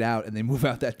takes the kid out and they move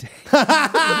out that day.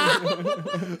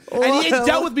 And he had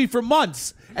dealt with me for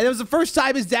months. And it was the first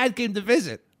time his dad came to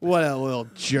visit. What a little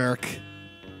jerk.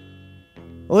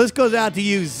 Well, this goes out to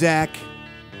you, Zach.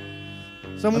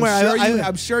 Somewhere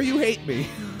I'm sure you hate me.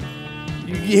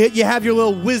 You have your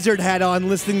little wizard hat on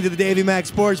listening to the Davey Mac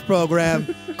Sports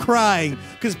Program, crying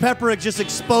because Pepperik just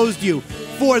exposed you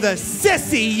for the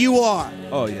sissy you are.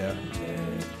 Oh, yeah.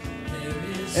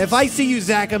 If I see you,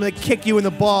 Zach, I'm going to kick you in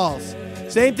the balls.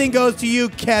 Same thing goes to you,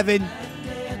 Kevin.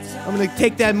 I'm going to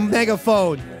take that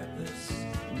megaphone.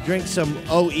 Drink some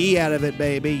OE out of it,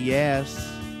 baby. Yes.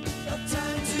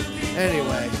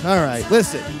 Anyway, all right,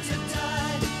 listen.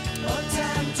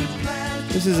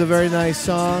 This is a very nice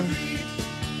song.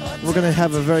 We're going to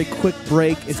have a very quick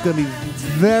break. It's going to be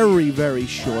very, very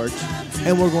short.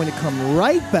 And we're going to come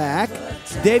right back.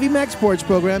 Davey Mac Sports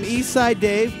Program, Eastside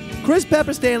Dave, Chris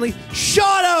Pepper Stanley,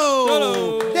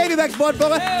 Shadow! Davey Mac Sports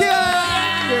Program.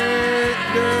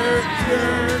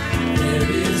 There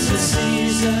is a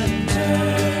season,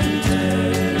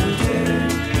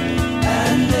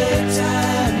 and a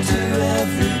time to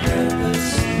every purpose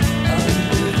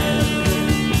under heaven.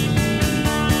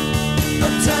 A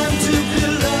time to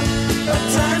build up, a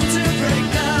time to break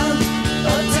down,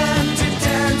 a time to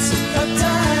dance, a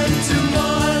time to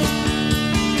mourn,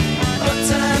 a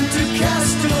time to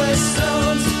cast away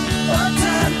stones, a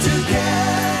time to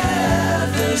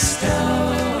gather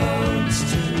stones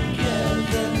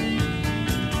together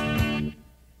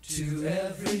to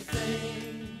everything.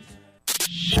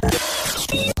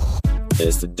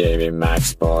 It's the Davey Mac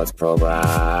Sports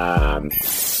Program.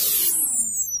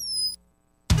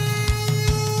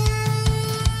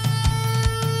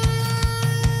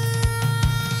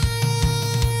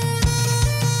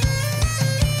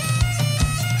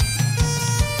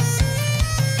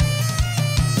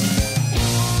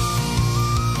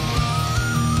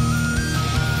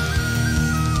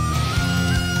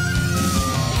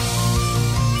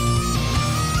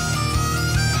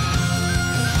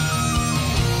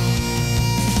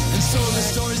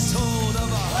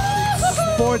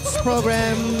 Sports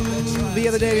program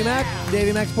via the Davey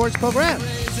Mac Sports Program.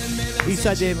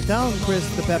 Eastside Dave McDowell, Chris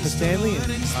the Pepper Stanley,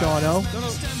 and Stano.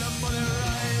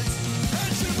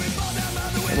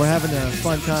 We're having a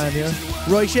fun time here.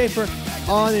 Roy Schaefer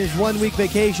on his 1 week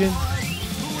vacation.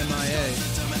 MIA.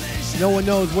 No one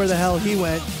knows where the hell he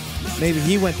went. Maybe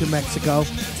he went to Mexico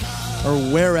or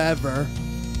wherever.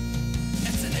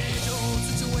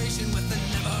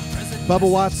 Bubba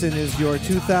Watson is your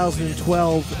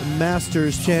 2012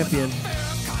 Masters champion.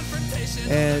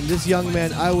 And this young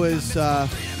man, I was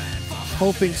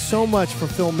hoping so much for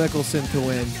Phil Mickelson to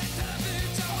win.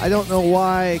 I don't know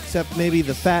why, except maybe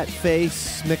the fat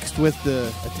face mixed with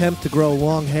the attempt to grow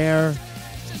long hair.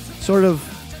 Sort of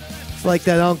like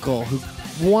that uncle who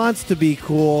wants to be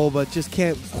cool but just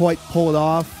can't quite pull it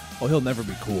off. Oh, he'll never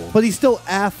be cool. But he's still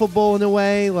affable in a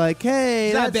way, like, hey,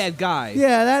 He's not a bad guy.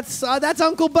 Yeah, that's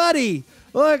Uncle Buddy.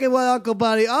 Look at what Uncle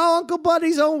Buddy. Oh, Uncle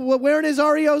Buddy's wearing his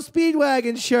REO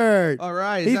Speedwagon shirt. All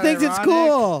right. He thinks it's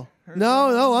cool.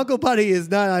 No, Uncle Buddy is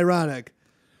not ironic.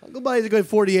 Uncle Buddy's a good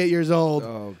 48 years old.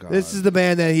 Oh, God. This is the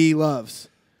band that he loves.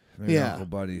 Maybe Yeah. Uncle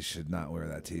Buddy should not wear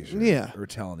that T-shirt. Yeah. Or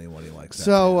tell anyone he likes that.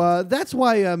 So that's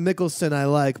why Mickelson I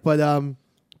like. But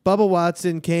Bubba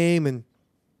Watson came and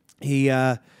he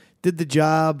did the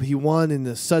job. He won in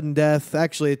the sudden death.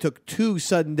 Actually, it took 2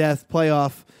 sudden death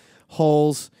playoff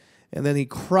holes. And then he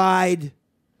cried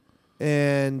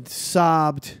and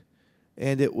sobbed.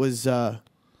 And it was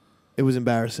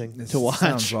embarrassing to watch.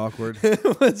 Sounds awkward.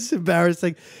 It was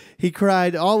embarrassing. He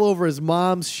cried all over his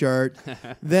mom's shirt.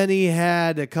 Then he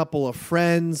had a couple of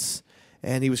friends,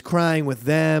 and he was crying with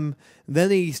them.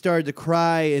 Then he started to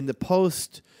cry in the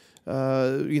post,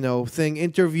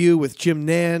 interview with Jim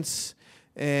Nance,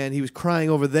 and he was crying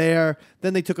over there.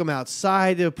 Then they took him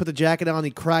outside to put the jacket on.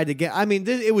 He cried again. I mean,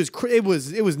 it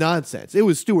was nonsense. It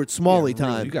was Stuart Smalley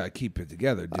time. You got to keep it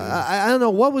together, dude. I don't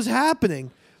know what was happening,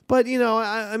 but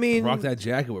I mean, rock that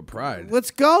jacket with pride.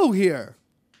 Let's go here.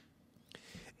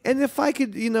 And if I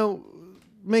could,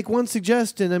 make one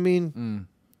suggestion, I mean,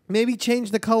 maybe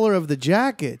change the color of the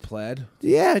jacket. Plaid?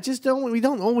 Yeah, we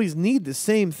don't always need the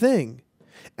same thing.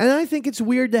 And I think it's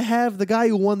weird to have the guy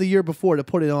who won the year before to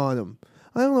put it on him.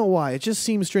 I don't know why. It just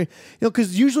seems strange.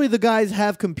 Because usually the guys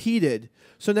have competed.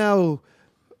 So now,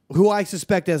 who I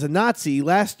suspect as a Nazi,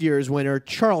 last year's winner,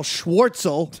 Charles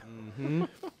Schwartzel.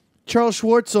 Charles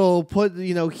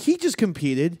Schwartzel he just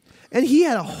competed. And he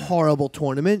had a horrible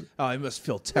tournament. Oh, he must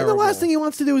feel terrible. And the last thing he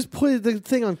wants to do is put the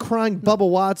thing on crying Bubba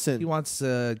Watson. He wants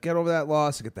to get over that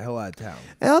loss and get the hell out of town.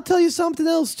 And I'll tell you something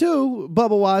else, too,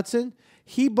 Bubba Watson.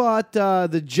 He bought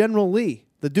the General Lee,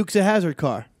 the Dukes of Hazzard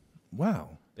car.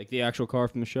 Wow. Like the actual car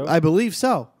from the show? I believe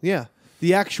so, yeah.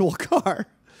 The actual car.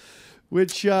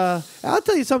 Which, I'll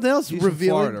tell you something else He's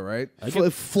revealing. from Florida,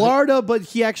 right? Florida, but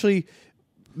he actually...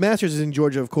 Masters is in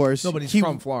Georgia, of course. No, but he's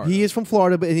from Florida. He is from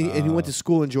Florida, but he went to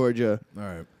school in Georgia.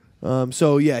 All right.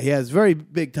 So, yeah, he has very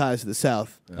big ties to the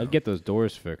South. I'd get those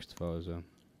doors fixed if I was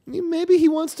Maybe he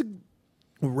wants to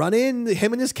run in,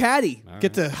 him and his caddy,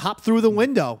 get to hop through the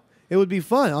window. It would be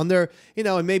fun on their,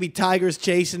 and maybe Tiger's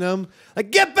chasing him.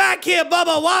 Like, get back here,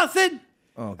 Bubba Watson.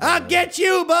 Oh, I'll get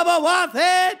you, Bubba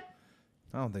Watson.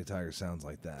 I don't think Tiger sounds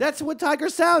like that. That's what Tiger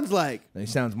sounds like. He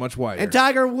sounds much whiter. And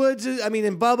Tiger Woods, and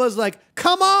Bubba's like,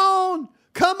 come on,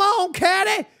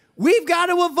 caddy. We've got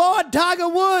to avoid Tiger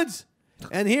Woods.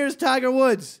 And here's Tiger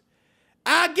Woods.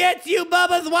 I'll get you,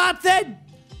 Bubba Watson.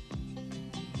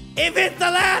 If it's the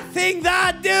last thing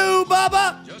that I do,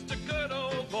 Bubba, just a good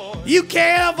old boy. You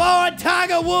can't avoid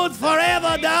Tiger Woods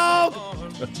forever, dog.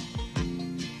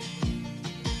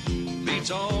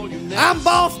 I'm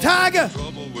Boss Tiger.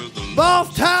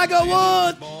 Boss Tiger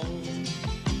Woods.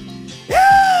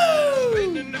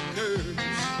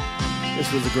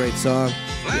 This was a great song.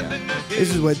 Yeah.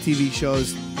 This is what TV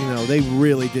shows, they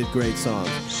really did great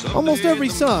songs. Almost every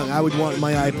song I would want in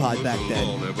my iPod back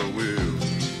then.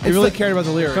 They really cared about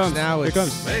the lyrics. Now Here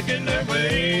comes. That's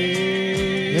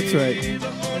right.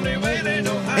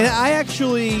 And I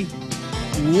actually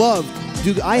loved.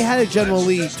 Dude, I had a General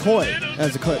Lee toy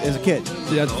as a kid.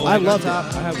 I loved it.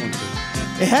 I have one too.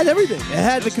 It had everything. It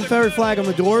had the Confederate flag on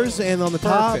the doors and on the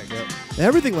top.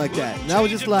 Everything like that. And I was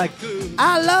just like,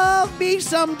 I love me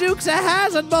some Dukes of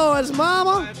Hazzard boys,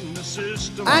 mama.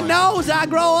 I knows I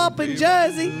grow up in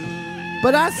Jersey,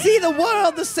 but I see the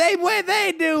world the same way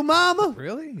they do, mama.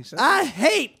 Really? I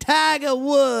hate Tiger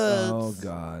Woods. Oh,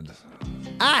 God.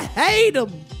 I hate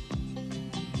him.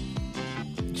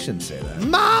 You shouldn't say that.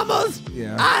 Mamas,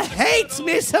 Yeah. I hates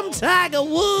me some Tiger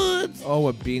Woods. Oh,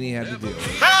 what Beanie had to deal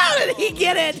with. How did he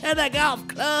get into the golf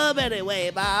club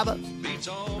anyway, Mama?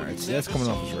 All right, see, that's coming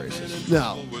off as racist.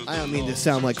 No, I don't mean to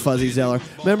sound like Fuzzy Zeller.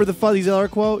 Remember the Fuzzy Zeller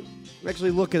quote? Actually,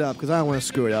 look it up because I don't want to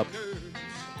screw it up.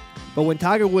 But when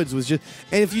Tiger Woods was just...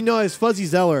 And if you notice, Fuzzy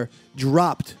Zeller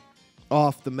dropped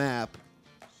off the map.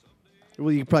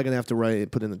 Well, you're probably going to have to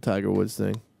put in the Tiger Woods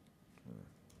thing.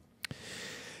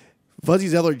 Fuzzy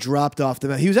Zeller dropped off the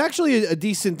map. He was actually a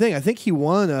decent thing. I think he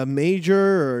won a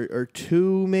major or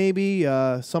two, maybe,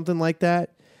 something like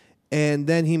that. And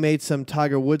then he made some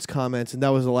Tiger Woods comments, and that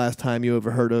was the last time you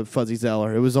ever heard of Fuzzy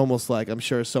Zeller. It was almost like, I'm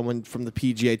sure someone from the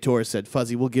PGA Tour said,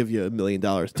 Fuzzy, we'll give you $1 million.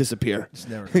 Disappear.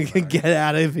 Get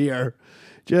out of here.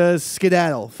 Just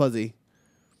skedaddle, Fuzzy.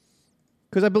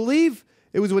 Because I believe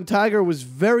it was when Tiger was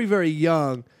very, very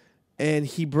young, and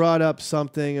he brought up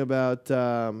something about...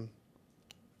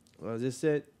 was this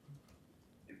it?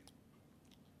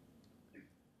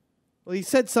 Well, he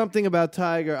said something about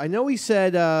Tiger. I know he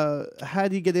said, how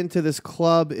did he get into this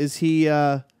club? Is he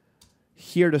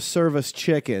here to serve us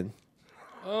chicken?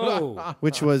 Oh.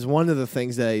 Which was one of the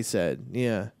things that he said.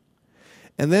 Yeah.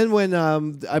 And then when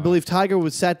I believe Tiger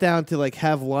was sat down to like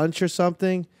have lunch or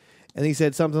something, and he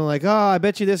said something like, "Oh, I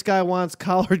bet you this guy wants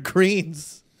collard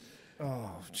greens."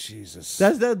 Oh, Jesus.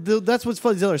 That's what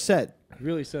Fuzzy Zeller said. He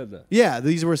really said that. Yeah,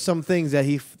 these were some things that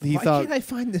he Why thought. can't I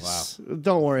find this? Wow.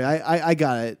 Don't worry, I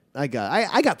got it. I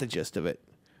got the gist of it.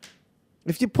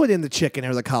 If you put in the chicken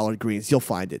or the collard greens, you'll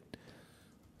find it.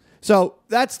 So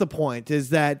that's the point, is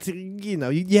that,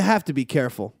 you have to be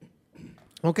careful.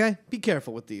 Okay? Be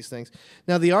careful with these things.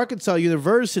 Now, the Arkansas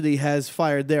University has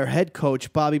fired their head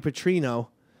coach, Bobby Petrino.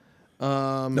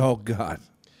 Oh, God.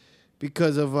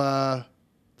 Because of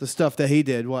the stuff that he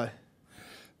did. What?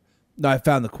 No, I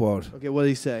found the quote. Okay, what did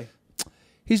he say?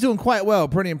 He's doing quite well,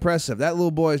 pretty impressive. That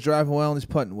little boy is driving well and he's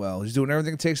putting well. He's doing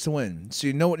everything it takes to win. So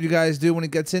you know what you guys do when he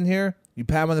gets in here? You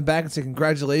pat him on the back and say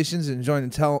congratulations and enjoy it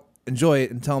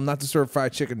and tell him not to serve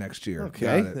fried chicken next year.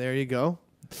 Okay, there you go.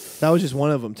 That was just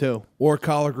one of them, too. Or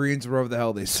collard greens or whatever the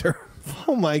hell they serve.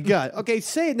 Oh, my God. Okay,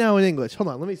 say it now in English. Hold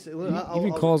on, let me see. He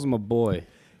even calls him a boy.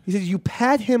 He says, you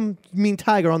pat him,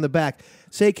 Tiger, on the back.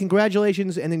 Say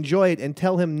congratulations and enjoy it and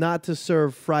tell him not to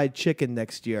serve fried chicken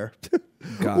next year.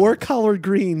 Or collard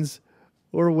greens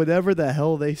or whatever the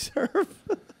hell they serve.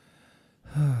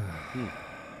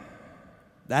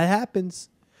 That happens.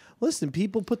 Listen,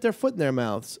 people put their foot in their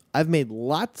mouths. I've made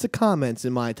lots of comments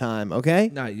in my time,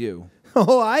 okay? Not you.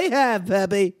 Oh, I have,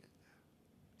 Peppy.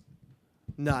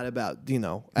 Not about,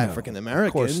 African Americans.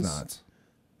 Of course not.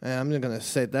 I'm going to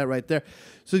say that right there.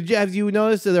 So, have you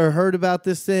noticed or heard about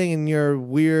this thing in your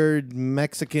weird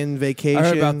Mexican vacation? I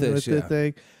heard about this, with the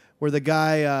thing where the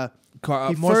guy...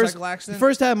 motorcycle accident?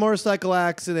 First had a motorcycle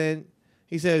accident.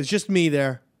 He said, it's just me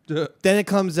there. Then it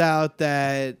comes out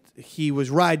that he was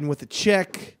riding with a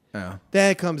chick. Yeah.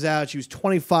 Then it comes out she was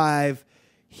 25.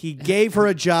 He gave her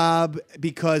a job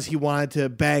because he wanted to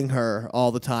bang her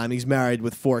all the time. He's married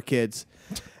with 4 kids.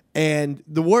 And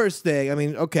the worst thing, I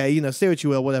mean, okay, say what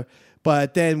you will, whatever.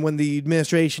 But then when the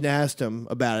administration asked him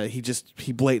about it,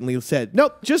 he blatantly said,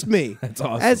 nope, just me. That's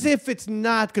awesome. As if it's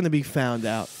not going to be found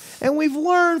out. And we've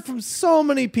learned from so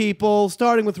many people,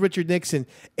 starting with Richard Nixon,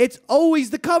 it's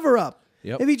always the cover-up.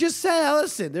 Yep. If he just said,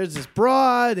 listen, there's this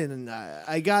broad, and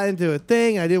I got into a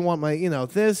thing, I didn't want my,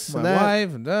 this My and that.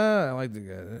 wife, and I like the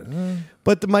guy.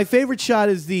 But my favorite shot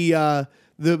is the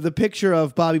picture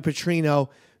of Bobby Petrino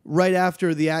right after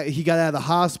he got out of the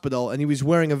hospital, and he was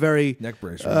wearing a very Neck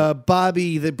brace, right?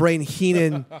 Bobby the Brain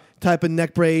Heenan type of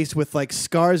neck brace with like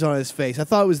scars on his face. I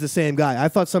thought it was the same guy. I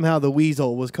thought somehow the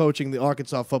Weasel was coaching the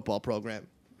Arkansas football program.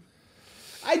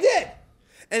 I did.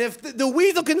 And if the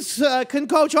Weasel can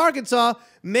coach Arkansas,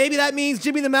 maybe that means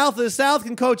Jimmy the Mouth of the South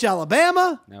can coach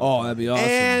Alabama. Oh, that'd be awesome.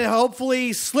 And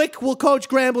hopefully Slick will coach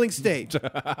Grambling State.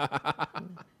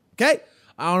 Okay?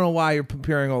 I don't know why you're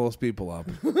pairing all those people up.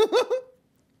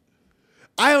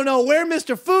 I don't know where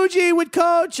Mr. Fuji would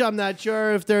coach. I'm not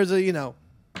sure if there's a,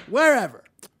 wherever.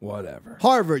 Whatever.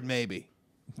 Harvard, maybe.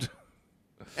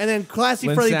 And then classy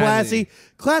Linsanity. Freddie Blassie.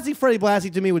 Classy Freddie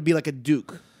Blassie to me would be like a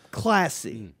Duke.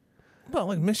 Classy. Well,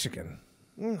 like Michigan.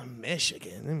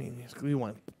 Michigan. I mean, we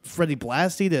want Freddie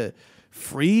Blassie to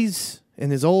freeze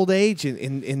in his old age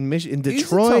in Detroit.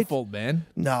 He's a tough old man.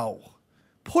 No.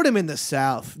 Put him in the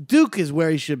South. Duke is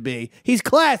where he should be. He's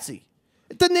classy.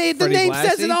 The name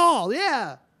says it all.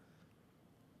 Yeah.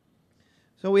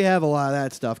 So we have a lot of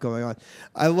that stuff going on.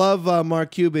 I love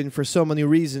Mark Cuban for so many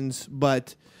reasons,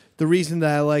 but the reason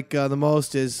that I like the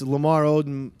most is Lamar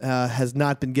Odom has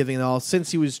not been giving it all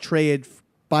since he was traded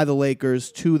by the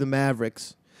Lakers to the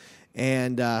Mavericks.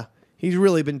 And he's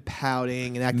really been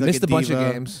pouting and acting like a diva. Missed a bunch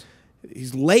of games.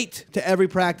 He's late to every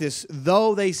practice,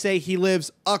 though they say he lives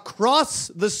across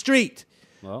the street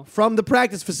from the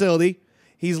practice facility.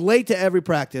 He's late to every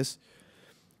practice,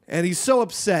 and he's so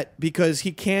upset because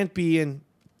he can't be in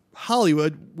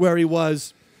Hollywood where he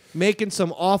was making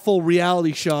some awful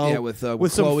reality show with some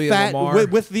Chloe fat, and Lamar.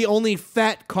 with the only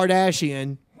fat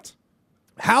Kardashian.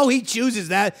 How he chooses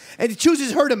that, and he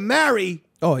chooses her to marry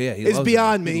Oh yeah, he is loves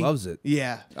beyond it. me. He loves it.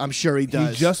 Yeah, I'm sure he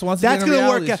does. just wants to That's be in a gonna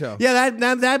reality work out. show. Yeah,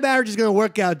 that marriage is gonna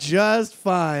work out just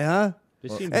fine, huh? They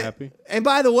seem happy. And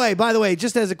by the way,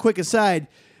 just as a quick aside,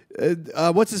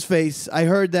 what's his face? I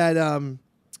heard that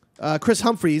Chris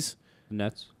Humphries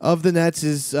Nets. of the Nets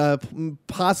is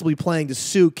possibly planning to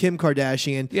sue Kim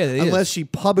Kardashian unless she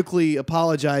publicly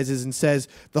apologizes and says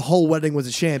the whole wedding was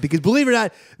a sham. Because believe it or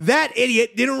not, that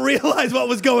idiot didn't realize what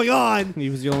was going on. He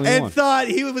was the only and one. thought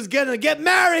he was going to get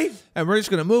married. And we're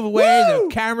just gonna move away. Woo!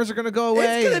 The cameras are gonna go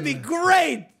away. It's going to be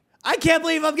great. I can't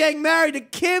believe I'm getting married to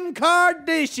Kim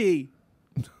Kardashian.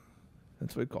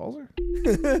 That's what he calls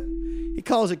her. He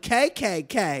calls her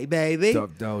KKK, baby.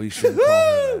 No, he shouldn't call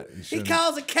her that. He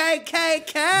calls her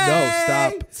KKK.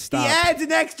 No, stop. He adds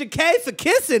an extra K for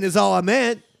kissing is all I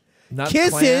meant. Not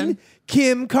Kissing Klan?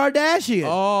 Kim Kardashian.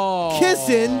 Oh.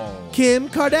 Kissing Kim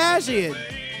Kardashian.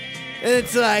 And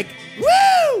it's like,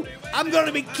 woo! I'm going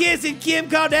to be kissing Kim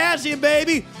Kardashian,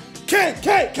 baby.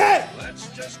 KKK.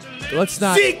 Let's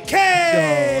not. CK.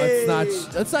 No,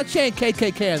 let's not chant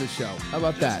KKK on the show. How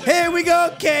about that? Here we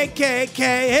go,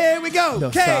 KKK. Here we go, No,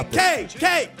 stop it.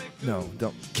 KKK. No,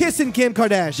 don't. Kissing Kim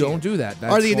Kardashian. Don't do that.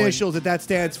 That's Are the going- initials that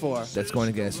stands for. That's going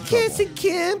to get us in trouble. Kissing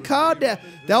Kim Kardashian.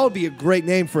 That would be a great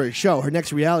name for a show, her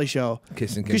next reality show.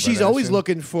 Kissing Kim Because she's always Kardashian.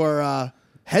 looking for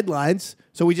headlines.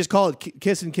 So we just call it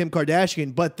Kissing Kim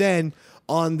Kardashian. But then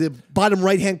on the bottom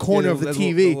right-hand corner Yeah, of the that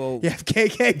TV, little- you have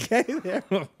KKK there.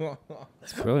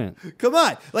 It's brilliant. Come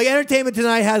on. Like Entertainment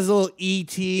Tonight has a little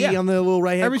ET on the little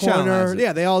right-hand Every channel corner. has it.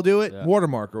 Yeah, they all do it.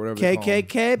 Watermark or whatever. they call 'em.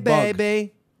 KKK, Bug.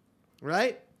 baby.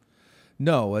 Right?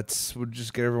 No, we'll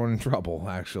just get everyone in trouble.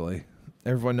 Actually,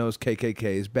 everyone knows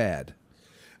KKK is bad.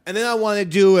 And then I want to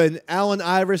do an Allen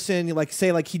Iverson, like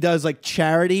he does like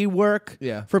charity work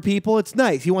for people. It's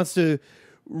nice. He wants to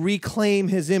reclaim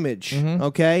his image.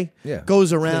 Okay, Yeah. goes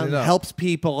Clean around, it up. helps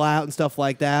people out and stuff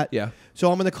like that. Yeah.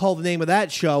 So I'm going to call the name of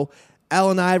that show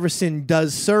Allen Iverson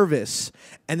Does Service,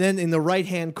 and then in the right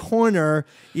hand corner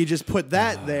you just put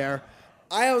that there.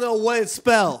 I don't know what it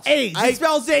spells. AIDS. It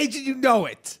spells AIDS, and you know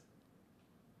it.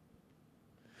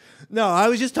 No, I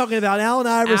was just talking about Allen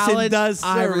Iverson Allen Does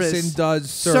Iverson Service. Does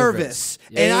Service.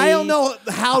 And I don't know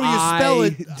how you spell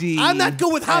it. AIDS. I'm not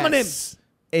good with homonyms.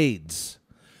 AIDS.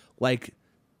 Like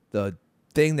the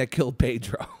thing that killed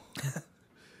Pedro.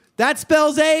 That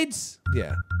spells AIDS?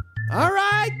 Yeah. All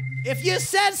right. If you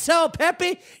said so,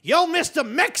 Pepe, yo, Mr.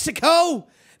 Mexico,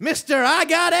 Mr. I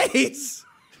Got AIDS.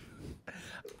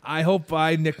 I hope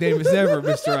my nickname is never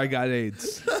Mr. I Got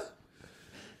AIDS.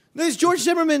 This George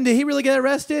Zimmerman, did he really get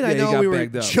arrested? I Yeah, he know got we were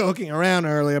bagged up. joking around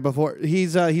earlier before.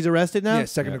 He's arrested now? Yeah,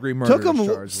 second-degree murder. Took him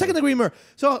charge. second-degree murder.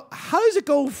 So how does it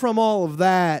go from all of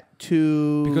that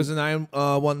to... Because the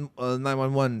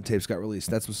 911 tapes got released.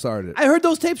 That's what started it. I heard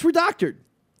those tapes were doctored.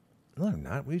 No, they're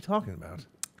not. What are you talking about?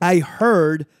 I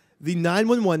heard the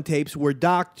 911 tapes were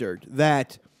doctored,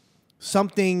 that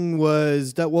something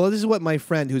was... Well, this is what my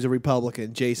friend, who's a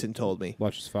Republican, Jason, told me.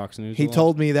 Watches Fox News. He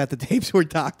told me that the tapes were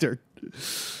doctored.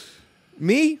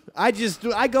 Me? I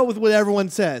go with what everyone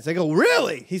says. I go,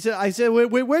 really? I said,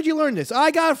 where'd you learn this?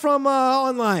 I got it from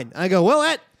online. I go,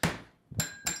 well,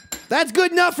 that's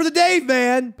good enough for the Dave,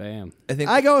 man. Bam.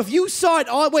 I go, if you saw it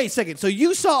on, wait a second. So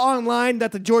you saw online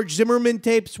that the George Zimmerman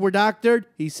tapes were doctored?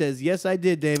 He says, yes, I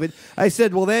did, David. I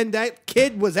said, well, then that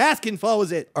kid was asking for,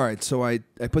 was it? All right, so I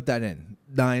put that in.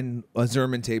 9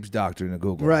 Zimmerman tapes doctored in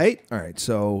Google. Right. All right,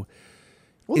 so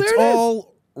Well, it's there it is.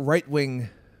 all right-wing.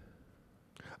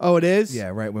 Oh, it is? Yeah,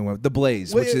 right-wing. The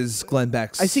Blaze, Wait, which is Glenn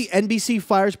Beck's. I see NBC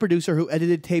fires producer who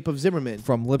edited tape of Zimmerman.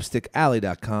 From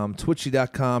lipstickalley.com,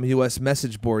 twitchy.com,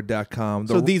 usmessageboard.com.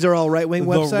 So these are all right-wing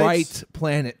websites?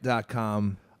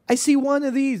 TheRightPlanet.com. I see one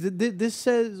of these. This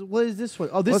says, what is this one?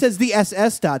 Oh, this says the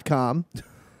SS.com.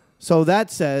 So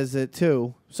that says it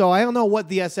too. So I don't know what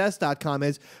the SS.com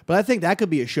is, but I think that could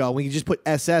be a show. We can just put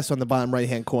SS on the bottom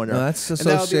right-hand corner. No, that's And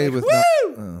that'll be associated like,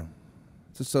 with woo!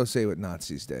 it's associated with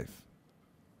Nazis, Dave.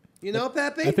 You know,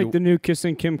 Pepe? I think the new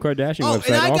Kissing Kim Kardashian and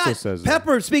website I also got says that.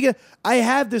 Pepper. Speaking, I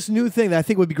have this new thing that I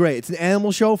think would be great. It's an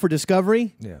animal show for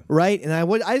Discovery. Yeah. Right. And I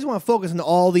just want to focus on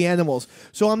all the animals.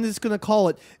 So I'm just going to call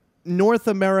it North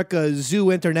America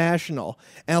Zoo International,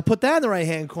 and I'll put that in the right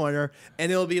hand corner,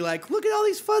 and it'll be like, look at all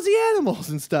these fuzzy animals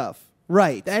and stuff.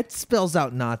 Right. That spells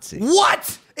out Nazi.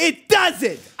 What? It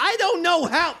doesn't. I don't know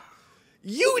how.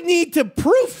 You need to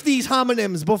proof these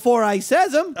homonyms before I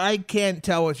says them. I can't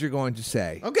tell what you're going to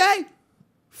say. Okay.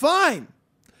 Fine.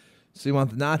 So you want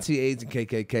the Nazi, AIDS, and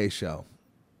KKK show.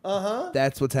 Uh-huh.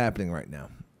 That's what's happening right now.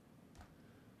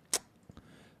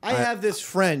 I have this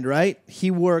friend, right? He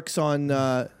works on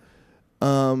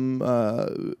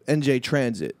NJ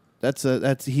Transit.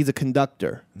 He's a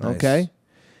conductor, Nice. okay?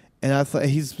 and I thought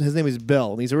his name is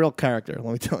Bill, and he's a real character.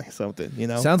 Let me tell you something.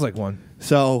 Sounds like one.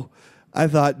 So I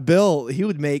thought Bill, he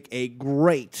would make a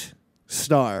great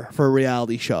star for a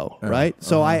reality show, right?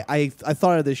 So I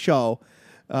thought of this show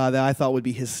that I thought would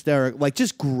be hysterical, like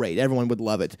just great. Everyone would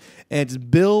love it. And it's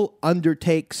Bill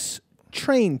Undertakes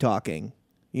Train Talking,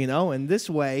 and this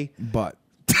way. But.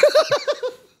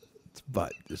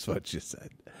 But is what you said.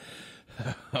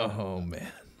 Oh,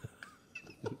 man.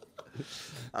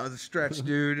 I was a stretch,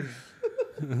 dude.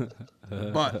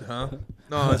 Butt, huh?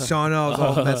 No, Sean was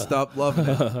all messed up. Loving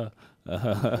it.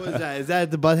 What is that? Is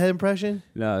that the butthead impression?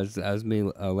 No, that was me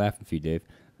laughing for you, Dave.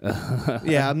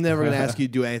 Yeah, I'm never gonna ask you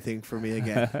to do anything for me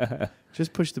again.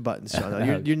 Just push the buttons,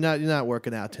 Sean. You're not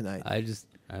working out tonight.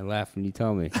 I laugh when you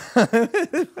tell me.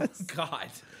 God.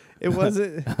 It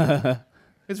wasn't.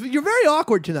 You're very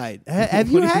awkward tonight. Have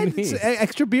you had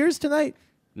extra beers tonight?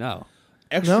 No.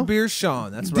 Extra beers,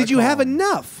 Sean. That's what Did you have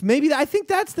enough? Maybe I think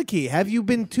that's the key. Have you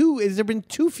been has there been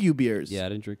too few beers? Yeah, I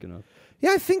didn't drink enough.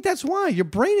 Yeah, I think that's why. Your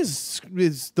brain is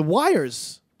the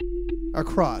wires are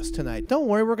crossed tonight. Don't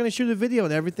worry, we're going to shoot a video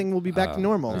and everything will be back to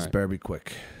normal. This better be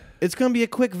quick. It's going to be a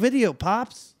quick video,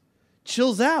 Pops.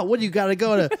 Chills out. What, you got to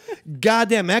go to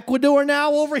goddamn Ecuador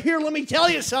now over here? Let me tell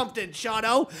you something,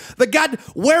 Shano.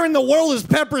 Where in the world is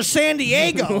Pepper San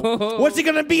Diego? What's he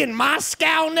going to be in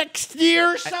Moscow next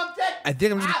year or something? I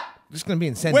think I'm just going to be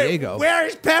in San Diego. Where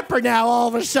is Pepper now all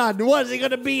of a sudden? What, is he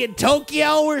going to be in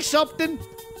Tokyo or something?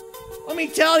 Let me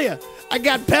tell you. I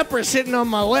got Pepper sitting on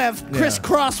my left,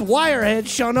 crisscross wirehead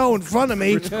Shano in front of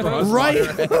me,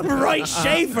 right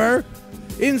Schaefer.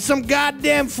 In some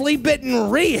goddamn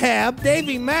flea-bitten rehab,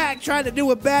 Davey Mac trying to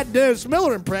do a bad Dennis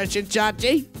Miller impression,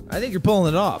 Chachi. I think you're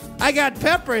pulling it off. I got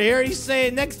Pepper here. He's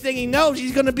saying next thing he knows,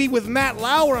 he's going to be with Matt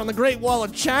Lauer on the Great Wall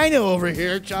of China over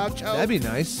here, Chacho. That'd be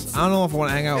nice. I don't know if I want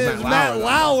to hang out with Matt Lauer. Matt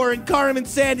Lauer and Carmen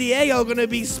Sandiego going to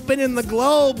be spinning the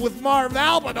globe with Marv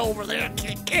Albert over there.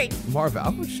 Marv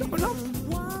Albert showing up?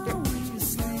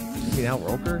 You mean Al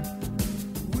Roker?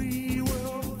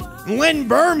 Len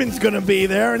Berman's going to be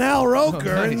there, and Al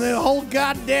Roker, nice. and the whole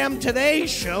goddamn Today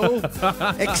Show.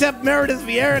 Except Meredith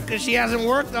Vieira, because she hasn't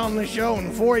worked on the show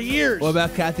in 4 years. What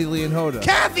about Kathy Lee and Hoda?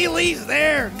 Kathy Lee's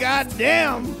there,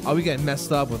 goddamn. I'll be getting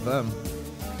messed up with them.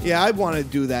 Yeah, I want to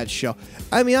do that show.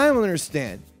 I mean, I don't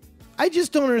understand. I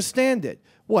just don't understand it.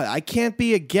 What, I can't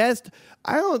be a guest?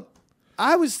 I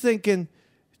was thinking...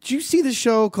 Did you see the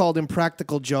show called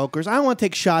Impractical Jokers? I don't want to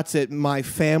take shots at my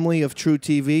family of True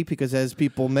TV because, as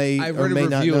people may I or read may a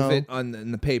not review know, of it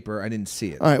in the paper. I didn't see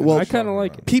it. All right, well, I kind of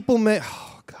like it. people may.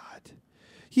 Oh God,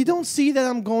 you don't see that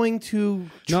I'm going to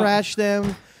trash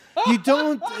them. You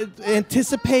don't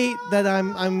anticipate that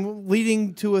I'm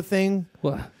leading to a thing.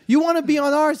 What? You want to be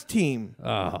on our team.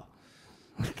 Oh.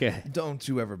 Okay. Don't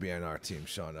you ever be on our team,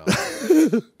 Sean.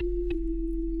 That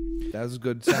was a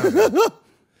good sound.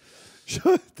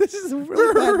 This is a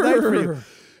really bad night for you.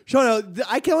 Sean,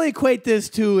 I can only equate this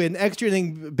to an extra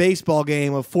inning baseball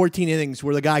game of 14 innings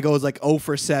where the guy goes like 0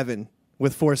 for 7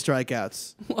 with 4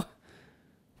 strikeouts.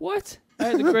 What? I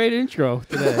had a great intro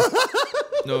today.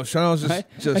 No, Sean was I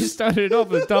started it off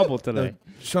with a double today.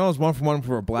 Sean was 1 for 1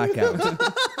 for a blackout. I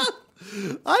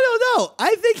don't know.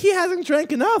 I think he hasn't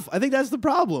drank enough. I think that's the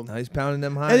problem. Now he's pounding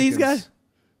them high. And he's got...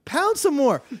 Pound some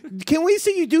more. Can we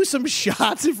see you do some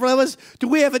shots in front of us? Do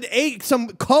we have some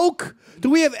Coke? Do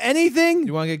we have anything?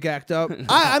 You want to get gacked up?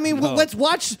 I mean, No. let's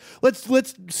watch. Let's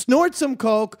snort some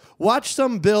Coke. Watch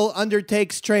some Bill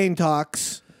Undertakes Train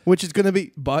Talks, which is going to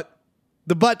be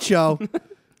the butt show.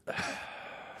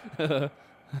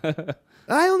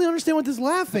 I only understand what this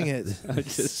laughing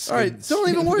is. All right, don't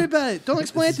even worry about it. Don't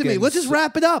explain it to me. Let's just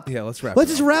wrap it up. Yeah, let's wrap Let's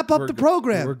it just up. wrap up We're the good.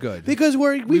 program. We're good. Because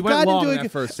we've went got long into that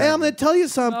it. first And I'm segment. going to tell you Oh,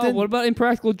 something. what about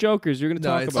Impractical Jokers? You're going to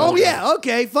talk it's about Oh, it. yeah.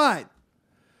 Okay, fine.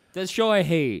 That show I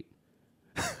hate.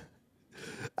 I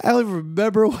don't even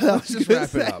remember what I was just going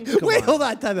to wrap say. it up. Come Wait, on. hold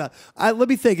on. Time out. Let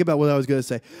me think about what I was going to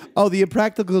say. Oh, the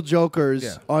Impractical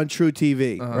Jokers on True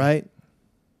TV, right?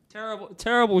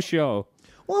 Terrible show.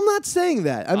 Well, I'm not saying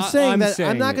that. I'm saying that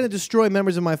I'm not going to destroy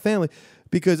members of my family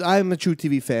because I'm a True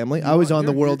TV family. I was on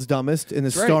The World's Dumbest in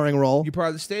a starring role. You're part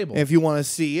of the stable. And if you want to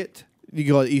see it, you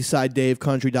go to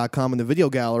eastsidedavecountry.com in the video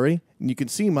gallery, and you can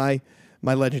see my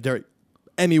legendary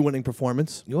Emmy-winning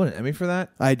performance. You want an Emmy for that?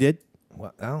 I did.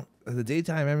 Well, the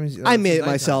daytime Emmys. I made it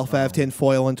myself. I have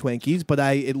tinfoil and Twinkies, but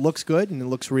it looks good and it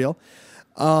looks real.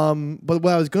 But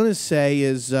what I was going to say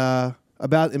is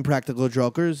about Impractical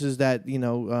Jokers is that,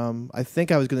 I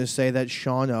think I was going to say that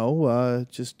Sean O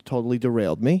just totally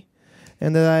derailed me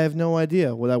and that I have no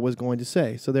idea what I was going to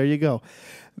say. So there you go.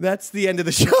 That's the end of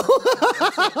the show.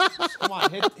 Come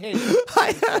on, hit.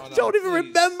 I don't even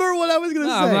remember what I was going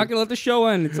to say. I'm not going to let the show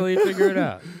end until you figure it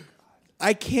out.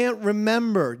 I can't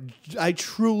remember. I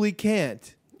truly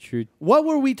can't. True. What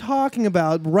were we talking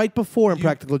about right before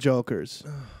Impractical Jokers?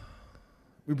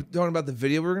 We were talking about the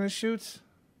video we were going to shoot?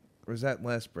 Or was that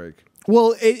last break?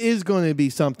 Well, it is going to be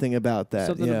something about that.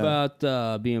 Something about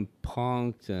being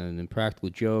punked and Impractical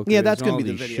Jokers. Yeah, that's going all to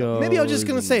be the these video. Maybe I was just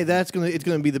going to shows say and- it's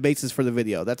going to be the basis for the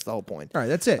video. That's the whole point. All right,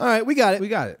 that's it. All right, we got it. We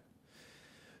got it.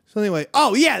 So anyway,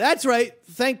 oh yeah, that's right.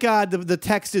 Thank God the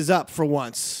text is up for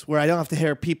once, where I don't have to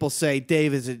hear people say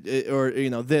Dave is or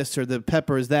this or the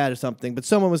pepper is that or something. But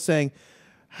someone was saying,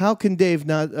 how can Dave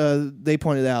not? They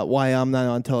pointed out why I'm not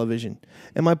on television,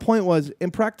 and my point was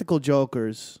Impractical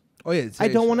Jokers. Oh yeah, I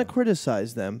don't want to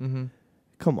criticize them. Mm-hmm.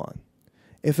 Come on.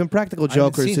 If Impractical I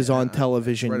haven't Jokers seen is it. on I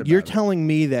television, read you're about it. telling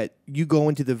me that you go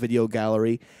into the video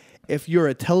gallery. If you're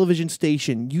a television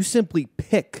station, you simply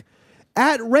pick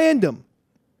at random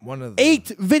One of the 8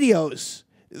 videos.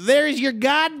 There's your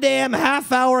goddamn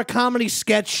half-hour comedy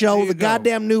sketch show, There you the go.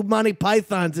 goddamn new Monty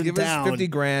Pythons in Give us town. 50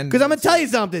 grand. Because I'm going to tell you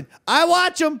something. I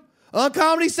watch them on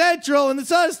Comedy Central and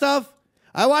this other stuff.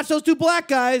 I watch those 2 black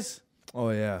guys. Oh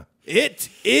yeah. It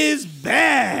is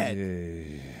bad.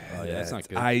 Oh, yeah, that's not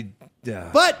good.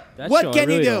 But That what show I can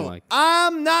really you do? don't like.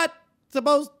 I'm not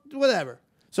supposed whatever.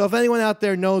 So if anyone out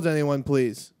there knows anyone,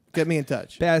 please get me in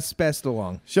touch. Pass it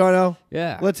along. Shano,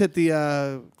 Yeah. let's hit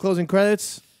the closing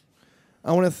credits.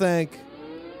 I want to thank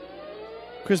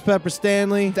Chris Pepper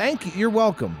Stanley. Thank you. You're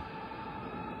welcome.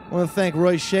 I want to thank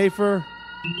Roy Schaefer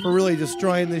for really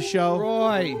destroying this show.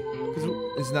 Roy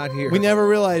is not here. We never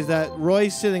realized that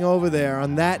Roy's sitting over there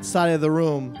on that side of the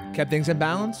room. kept things in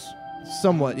balance.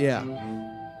 Somewhat, yeah.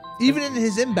 Even in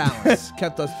his imbalance,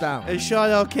 kept us And balanced.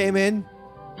 Shano came in,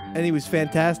 and he was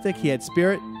fantastic. He had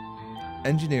spirit.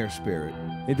 Engineer spirit.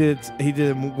 He did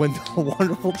a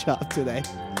wonderful job today.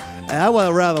 And I want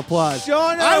a round of applause.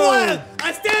 Shano! I want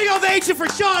a standing ovation for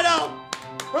Shano,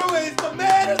 who is the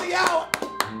man of the hour.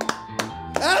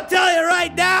 I'll tell you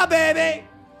right now, baby.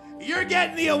 You're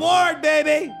getting the award,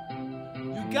 baby.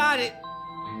 You got it.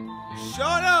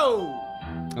 Shano!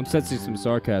 I'm sensing some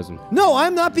sarcasm. No,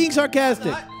 I'm not being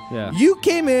sarcastic. Yeah. You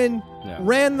came in, Yeah.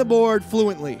 ran the board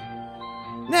fluently.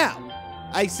 Now,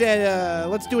 I said,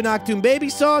 let's do an Octoon Baby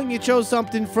song. You chose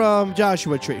something from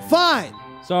Joshua Tree. Fine.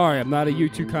 Sorry, I'm not a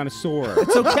U2 connoisseur.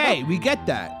 It's okay. We get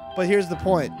that. But here's the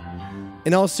point.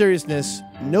 In all seriousness,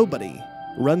 nobody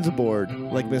runs a board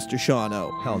like Mr. Sean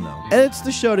O. Hell no. Edits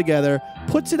the show together,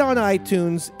 puts it on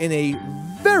iTunes in a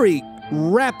very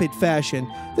rapid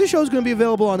fashion. This show is going to be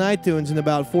available on iTunes in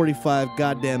about 45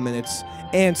 goddamn minutes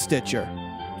and Stitcher.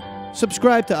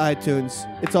 Subscribe to iTunes.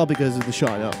 It's all because of the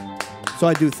Sean O. So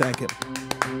I do thank him.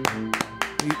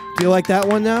 Do you like that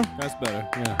one now? That's better.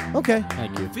 Yeah. Okay.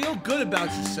 Thank you. Feel good about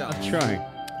yourself. I'm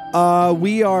trying.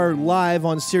 We are live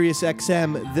on Sirius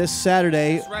XM this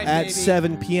Saturday That's right, at baby.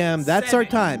 7 p.m. That's our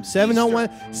 7 time. 7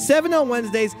 on, 7 on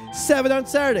Wednesdays, 7 on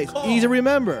Saturdays. Cool. Easy to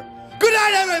remember. Good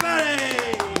night,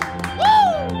 everybody!